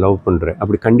பண்ண, நான் லவ் பண்ணுறேன்,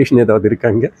 அப்படி கண்டிஷன் ஏதாவது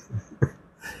இருக்காங்க?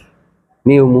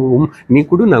 நீ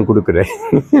கொடு, நான் கொடுக்குறேன்.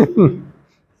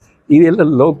 இது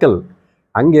எல்லாம் லோக்கல்.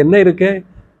 அங்கே என்ன இருக்கு?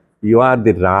 யூ ஆர்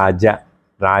தி ராஜா.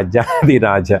 தி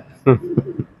ராஜா.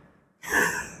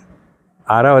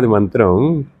 6வது மந்திரம்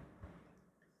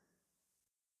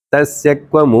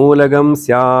தஸ்யக்வ மூலகம்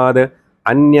ஸ்யாத்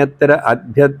அன்யத்ர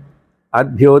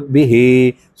அத்யோத்பிஹி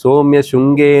சோம்ய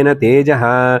சுங்கேன தேஜஹ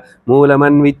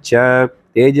மூலமன்விச்ச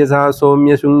தேஜசா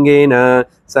சோம்ய சுங்கேன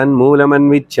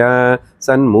சன்மூலமன்விச்ச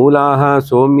சன்மூலாஹ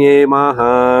சோம்யேமாஹ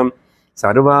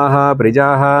சர்வாஹ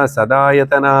பிரஜாஹ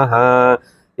சதாயதனாஹ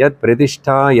யத்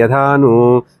பிரதிஷ்டா யதானு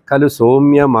கலு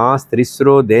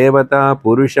சோம்யமாஸ்திரிஸ்ரோ தேவதா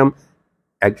புருஷம்.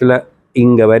 ஆக்சுவலாக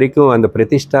இங்கே வரைக்கும் அந்த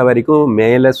பிரதிஷ்டா வரைக்கும்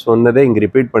மேலே சொன்னதை இங்கே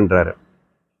ரிப்பீட் பண்ணுறாரு.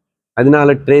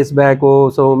 அதனால ட்ரேஸ் பேக்கோ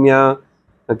சௌமியா.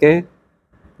 ஓகே,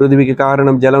 பிருத்திவிக்கு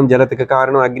காரணம் ஜலம், ஜலத்துக்கு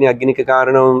காரணம் அக்னி, அக்னிக்கு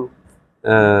காரணம்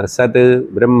சத்து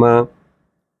பிரம்மா.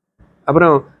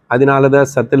 அப்புறம் அதனால தான்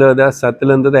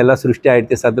சத்துலேருந்து தான் எல்லாம் சிருஷ்டி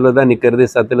ஆகிடுச்சு, சத்துல தான் நிற்கிறது,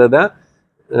 சத்துல தான்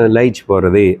லைச்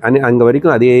போகிறது. அங்கே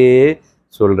வரைக்கும் அதே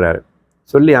சொல்கிறாரு.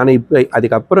 சொல்லி ஆனால் இப்போ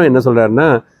அதுக்கப்புறம் என்ன சொல்கிறாருன்னா,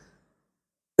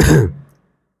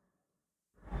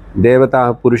 தேவதா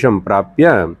புருஷம் பிராப்பிய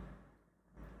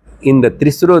இந்த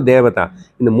திரிசுரோ தேவதா,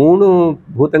 இந்த 3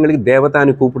 பூதங்களுக்கு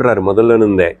தேவதான்னு கூப்பிடுறாரு முதல்ல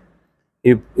இருந்தே.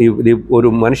 ஒரு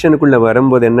மனுஷனுக்குள்ள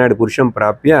வரும்போது என்ன, புருஷம்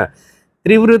பிராப்பிய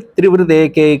திரிவிருத்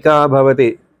ஏகேகா பவதி,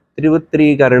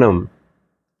 திரிவுத்ரீகரணம்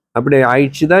அப்படி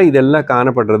ஆயிடுச்சு தான் இதெல்லாம்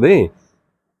காணப்படுறது.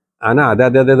 ஆனால்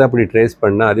அதை அப்படி ட்ரேஸ்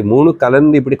பண்ணால் அது 3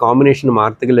 கலந்து இப்படி காம்பினேஷன்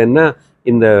வார்த்தைகள் என்ன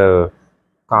இந்த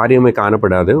காரியமே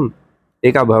காணப்படாது.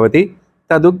 ஏகா பவதி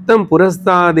ததுக்தம்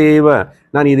புரஸ்தாதேவ.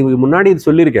 நான் இது முன்னாடி இது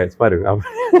சொல்லியிருக்கேன் பாருங்க,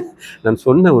 நான்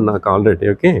சொன்னேன் உனக்கு ஆல்ரெடி.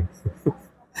 ஓகே,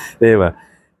 தேவ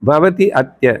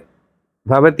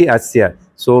பவதி அஸ்ய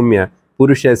சோம்ய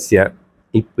புருஷஸ்ய.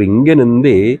 இப்போ இங்கே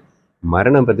நின்று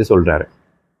மரணம் பற்றி சொல்கிறாரு.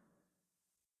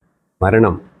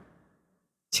 மரணம்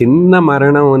சின்ன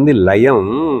மரணம் வந்து லயம்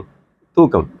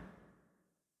தூக்கம்,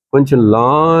 கொஞ்சம்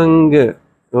லாங்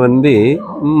வந்து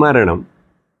மரணம்,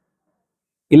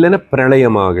 இல்லைன்னா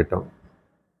பிரளயமாகட்டும்.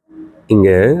 இங்க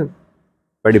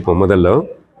படிப்போம் முதல்ல.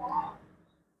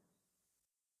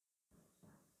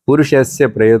 புருஷஸ்ய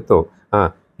பிரயத்தோ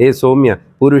हे सौम्य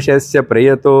पुरुषस्य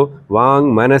प्रयतो वांग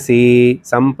मनसि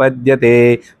संपद्यते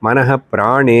मनः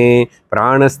प्राणे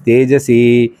प्राणस्तेजसि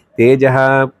तेजः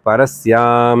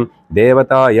परस्यां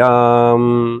देवतायाम.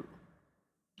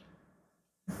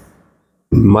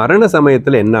 மரண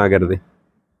சமயத்தில் என்ன ஆகிறது?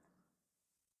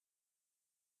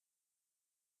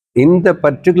 இந்த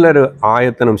பர்டிகுலர்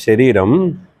ஆயத்தனம் சரீரம்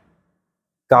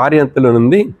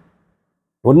காரியத்திலிருந்து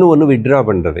ஒன்று விட்ரா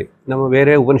பண்ணுறது. நம்ம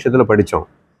வேற உபனிஷத்தில் படித்தோம்.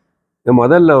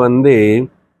 முதல்ல வந்து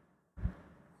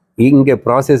இங்கே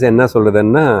ப்ராசஸ் என்ன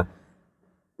சொல்கிறதுன்னா,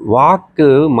 வாக்கு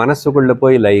மனசுக்குள்ளே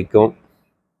போய் லயிக்கும்.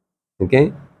 ஓகே,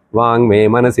 வாங்மே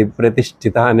மனசி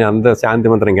பிரதிஷ்டிதான்னு அந்த சாந்தி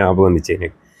மந்திரம் ஞாபகம் வந்துச்சு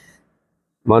எனக்கு.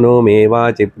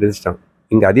 மனோமேவாச்சி பிரதிஷ்டம்.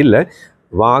 இங்கே அது இல்லை,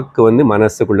 வாக்கு வந்து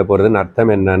மனசுக்குள்ளே போகிறதுன்னு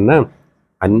அர்த்தம் என்னன்னா,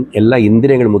 எல்லா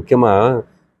இந்திரியங்கள், முக்கியமாக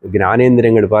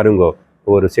ஞானேந்திரியங்கள் பாருங்கோ,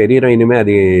 ஒரு சரீரம் இனிமேல்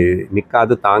அது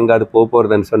நிற்காது தாங்காது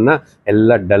போகிறதுன்னு சொன்னால்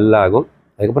எல்லாம் டல்லாகும்.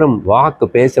 அதுக்கப்புறம் வாக்கு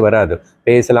பேச வராது,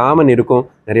 பேசலாமல் இருக்கும்,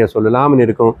 நிறைய சொல்லலாமல்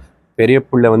இருக்கும். பெரிய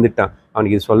பிள்ளை வந்துட்டான்,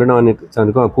 அவனுக்கு இது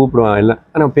சொல்லணும் கூப்பிடுவான் எல்லாம்,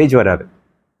 ஆனால் பேச்சு வராது.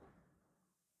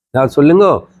 நான்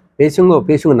சொல்லுங்கோ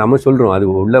பேசுங்க நம்ம சொல்கிறோம், அது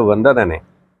உள்ளே வந்தால் தானே.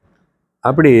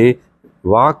 அப்படி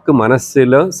வாக்கு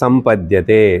மனசில்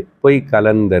சம்பத்தியதே போய்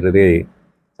கலந்துருது.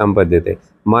 சம்பத்தியத்தை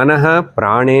மனஹ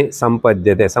பிராணே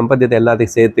சம்பத்தியத்தை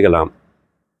எல்லாத்தையும் சேர்த்துக்கலாம்.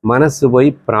 மனசு போய்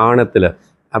பிராணத்தில்,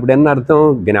 அப்படி என்ன அர்த்தம்?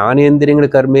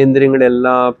 ஞானேந்திரியங்கள் கர்மேந்திரியங்கள்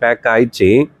எல்லாம் பேக் ஆயிடுச்சு.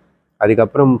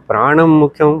 அதுக்கப்புறம் பிராணம்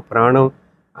முக்கியம், பிராணம்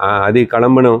அது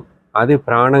கிளம்பணும், அது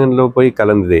பிராணனில் போய்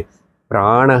கலந்துது.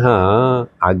 பிராணகா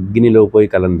அக்னியில்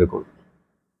போய் கலந்துக்கும்.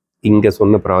 இங்கே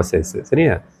சொன்ன ப்ராசஸ்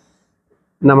சரியா?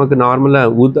 நமக்கு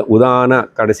நார்மலாக உதான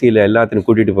கடைசியில் எல்லாத்தையும்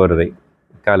கூட்டிகிட்டு போகிறது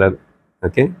கலர்.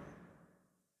 ஓகே,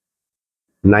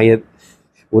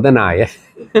 உதநாய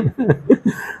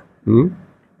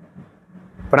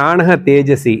பிராணக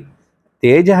தேஜசி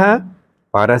தேஜா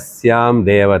பரஸ்யாம்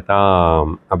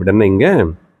தேவதாம். அப்படின்னா இங்கே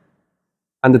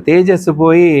அந்த தேஜஸ்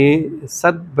போய்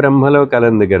சத் பிரம்மலோ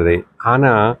கலந்துக்கிறது.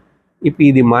 ஆனால் இப்போ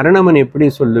இது மரணம்னு எப்படி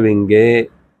சொல்லுவீங்க?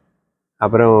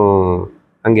 அப்புறம்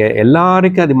அங்கே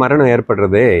எல்லாருக்கும் அது மரணம்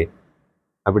ஏற்படுறது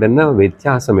அப்படின்னா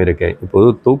வித்தியாசம் இருக்கு. இப்போது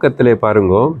தூக்கத்திலே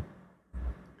பாருங்கோ,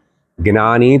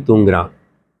 ஞானி தூங்குறான்,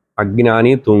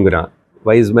 அக்ஞானி தூங்குறான்,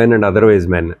 wise man and otherwise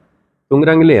man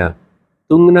தூங்குறாங்க இல்லையா?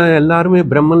 தூங்குனா எல்லாருமே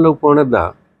பிரம்மனில் போனது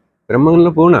தான்,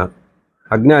 பிரம்மனில் போனா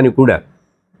அக்ஞானி கூட.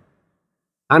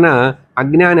 ஆனால்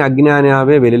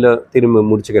அக்ஞானியாகவே வெளியில் திரும்ப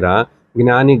முடிச்சுக்கிறான்,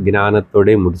 ஞானி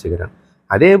ஞானத்தோட முடிச்சுக்கிறான்.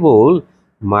 அதே போல்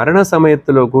மரண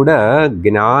சமயத்தில் கூட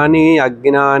ஞானி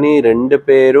அக்ஞானி ரெண்டு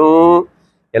பேரும்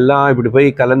எல்லாம் இப்படி போய்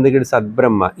கலந்துக்கிட்டு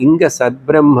சத்பிரம்மா. இங்கே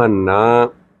சத்பிரம்மன்னா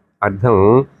அர்த்தம்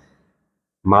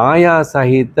மாயா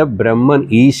சகித பிரம்மன்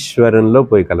ஈஸ்வரன்ல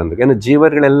போய் கலந்துக்கு. ஏன்னா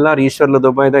ஜீவர்கள் எல்லாரும்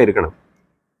ஈஸ்வரில் போய் தான் இருக்கணும்.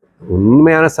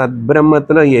 உண்மையான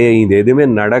சத்பிரம்மத்தில் இது எதுவுமே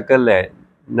நடக்கலை.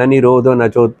 ந நிரோதோ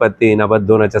நச்சோத்பத்தி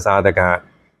நபத்தோ நச்ச சாதகா.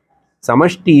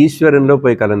 சமஷ்டி ஈஸ்வரன்ல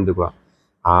போய் கலந்துக்குவா.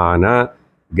 ஆனால்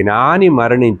ஞானி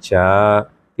மரணிச்சா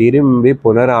திரும்பி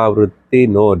புனராவருத்தி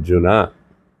நோர்ஜுனா,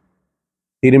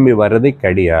 திரும்பி வர்றது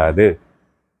கிடையாது.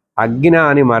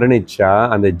 அக்ஞானி மரணிச்சா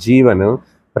அந்த ஜீவனும்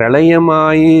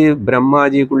பிரளயமாயி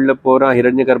பிரம்மாஜிக்குள்ளே போகிறான்,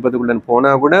 ஹிரண்ய கர்ப்பத்துக்குள்ள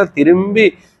போனால் கூட திரும்பி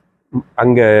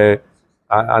அங்கே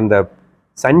அந்த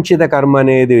சஞ்சித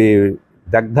கர்மனேது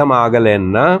தக்தம்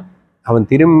ஆகலைன்னா அவன்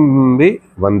திரும்பி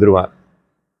வந்துடுவான்.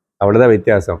 அவ்வளோதான்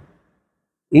வித்தியாசம்.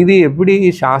 இது எப்படி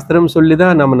சாஸ்திரம் சொல்லி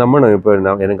தான் நம்ம நம்பணும். இப்போ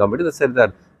எனக்கு அப்படி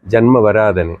சரிதான் ஜன்ம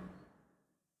வராதுன்னு.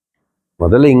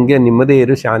 முதல்ல இங்கே நிம்மதி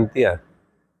இரு, சாந்தியா,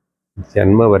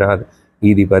 ஜன்ம வராது.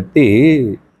 இது பற்றி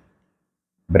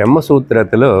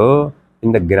பிரம்மசூத்திரத்தில்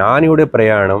இந்த ஞானியோட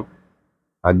பிரயாணம்,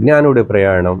 அக்ஞானியோட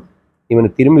பிரயாணம்,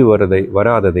 இவனுக்கு திரும்பி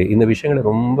வராதது, இந்த விஷயங்களை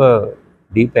ரொம்ப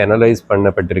டீப்பாக அனலைஸ்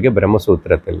பண்ணப்பட்டிருக்கு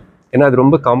பிரம்மசூத்திரத்தில். ஏன்னா அது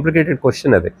ரொம்ப காம்ப்ளிகேட்டட்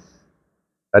கொஸ்டின்.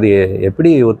 அது எப்படி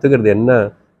ஒத்துக்கிறது, என்ன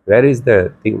where is the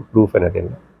thing proof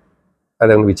என்ன,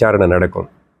 அது அவங்க விசாரணை நடக்கும்.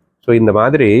 ஸோ இந்த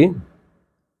மாதிரி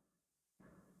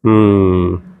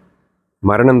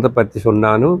மரணத்தை பற்றி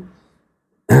சொன்னாலும்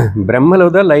பிரம்மல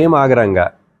தான் லயம் ஆகுறாங்க.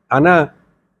 ஆனால்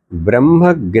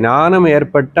பிரம்ம ஜானம்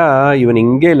ஏற்பட்டால் இவன்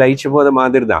இங்கே லயிச்சு போத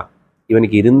மாதிரி தான்.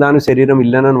 இவனுக்கு இருந்தாலும் சரீரம்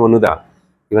இல்லைன்னு ஒன்று தான்.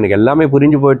 இவனுக்கு எல்லாமே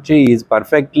புரிஞ்சு போச்சு. Is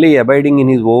perfectly abiding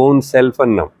in his own self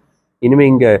அன்னம். இனிமேல்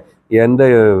இங்கே எந்த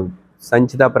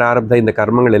சஞ்சிதா பிராரப்த இந்த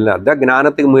கர்மங்கள் எல்லாம் அதான்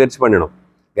ஞானத்துக்கு முயற்சி பண்ணணும்.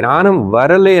 ஞானம்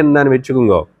வரலை என்னன்னு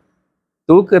வச்சுக்கோங்க,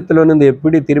 தூக்கத்தில் வந்து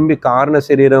எப்படி திரும்பி காரண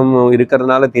சரீரம்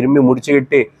இருக்கிறதுனால திரும்பி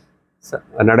முடிச்சுக்கிட்டு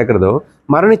நடக்கிறதோ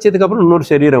மரணிச்சதுக்கு அப்புறம் இன்னொரு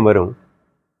சரீரம் வரும்.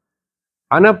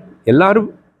 ஆனால் எல்லாரும்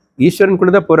ஈஸ்வரன்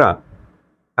கூட தான் போகிறான்.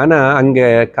 ஆனால் அங்கே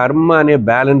கர்மானே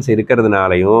பேலன்ஸ்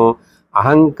இருக்கிறதுனாலையும்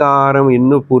அகங்காரம்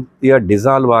இன்னும் பூர்த்தியாக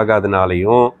டிசால்வ்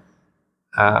ஆகாதனாலையும்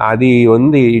அது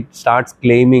இட் ஸ்டார்ட்ஸ்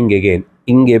கிளைமிங் எகெயின்.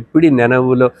 இங்கே எப்படி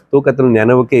நினைவுல தூக்கத்தில்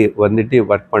நினைவுக்கு வந்துட்டு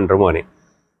ஒர்க் பண்ணுறோமோனே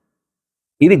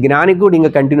இது ஞானிக்கு கூட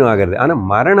இங்கே கண்டினியூ ஆகிறது. ஆனால்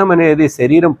மரணம் అనేది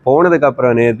శరీరం போனதுக்கு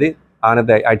அப்புறம் అనేది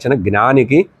ஆச்சுன்னா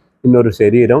ஞானிக்கு இன்னொரு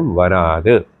சரீரம்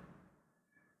வராது.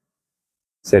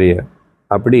 சரியா?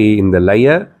 அப்படி இந்த லய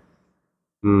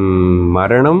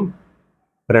மரணம்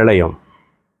பிரளயம்.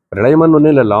 பிரளயம்னு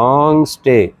ஒன்றும் இல்லை, லாங்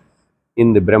ஸ்டே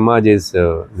இன் தி பிரம்மாஜிஸ்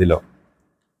இதில்.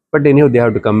 But anyhow they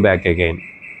have to come back again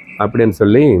அப்படின்னு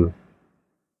சொல்லி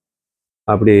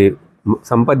அப்படி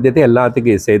சம்பத்தியத்தை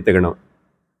எல்லாத்துக்கும் சேர்த்துக்கணும்.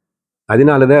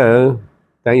 அதனால தான்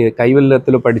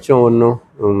கைவல்லத்தில் படித்தோம் ஒன்றும்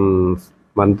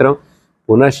மந்திரம்,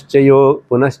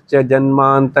 புனశ్చ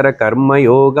ஜன்மாந்தர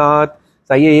கர்மயோகாத்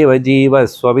சயேவ ஜீவ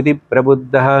ஸ்வவிதி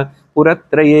பிரபுத்தः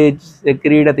புரத்ரயே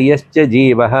கிரீடதி யஸ்ச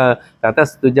ஜீவः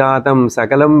ததஸ்து ஜாதம்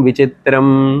சகலம்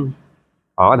விசித்திரம்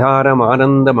ஆதாரம்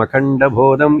ஆனந்தம் அகண்ட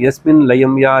போதம் யஸ்மின்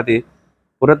லயம் யாதி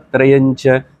புரத்ரயஞ்ச.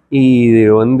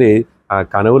 இது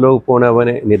கனவுல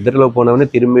போனவனே நித்திரல போனவனே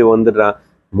திரும்பி வந்துடுறான்,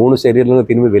 3 சரீரங்களும்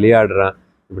திரும்பி விளையாடுறான்.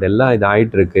 இப்படியெல்லாம் இது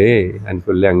ஆயிட்டுருக்கு அப்படின்னு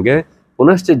சொல்லி அங்கே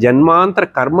புனశ్చ ஜன்மாந்தர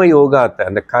கர்ம யோகாத்தை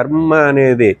அந்த கர்ம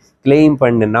అనేది கிளைம்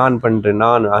பண்ணு, நான் பண்ணுறேன்,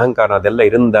 நான் அகங்காரம் அதெல்லாம்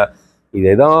இருந்தா இது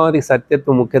ஏதாவது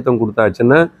சத்தியத்துவம் முக்கியத்துவம்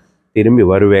கொடுத்தாச்சுன்னா திரும்பி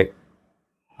வருவேன்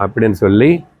அப்படின்னு சொல்லி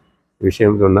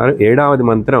விஷயம் சொன்னார். 7வது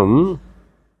மந்திரம்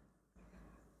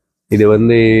இது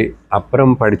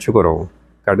அப்புறம் படிச்சுக்கிறோம்,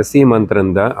 கடைசி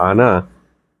மந்திரம் தான். ஆனால்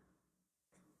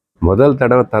முதல்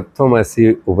தடவை தத்துவமசி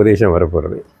உபதேசம்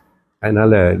வரப்போகிறது.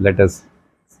 அதனால் lettuce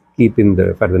keep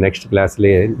for the next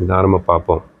கிளாஸ்லேயே நிதானமாக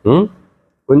பார்ப்போம்.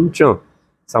 கொஞ்சம்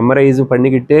சம்மரைஸும்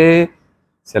பண்ணிக்கிட்டு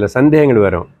சில சந்தேகங்கள்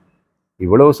வரும்.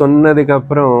 இவ்வளோ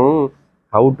சொன்னதுக்கப்புறம்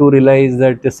ஹவு டு ரியலைஸ்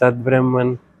தட் சத்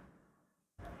பிரம்மன்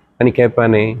అని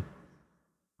கேட்பானே.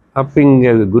 அப்போ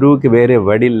இங்கே குருவுக்கு வேறு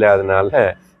வழி இல்லாதனால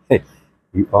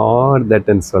யூ ஆர்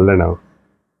தட்ன்னு சொல்லணும்.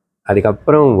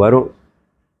 அதுக்கப்புறம் வரும்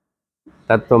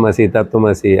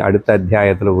தத்துவமசி அடுத்த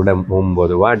அத்தியாயத்தில் கூட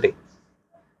போகும்போது வாட்டி.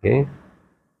 ஓகே.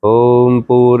 ஓம்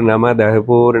பூர்ணமதః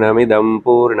பூர்ணமிதம்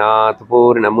பூர்ணாத்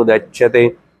பூர்ணமுதச்யதே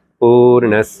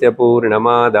பூர்ணஸ்ய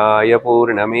பூர்ணமாதாய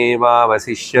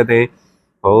பூர்ணமேவாவசிஷ்யதே.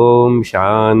 ஓம்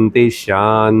சாந்தி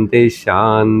சாந்தி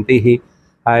சாந்தி.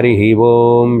 ஹரி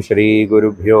ஓம் ஸ்ரீ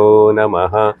குருभ्यो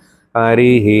நமः.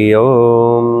 ஹரி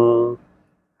ஓம்.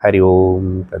 ஹரி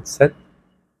ஓம் தத்சத்.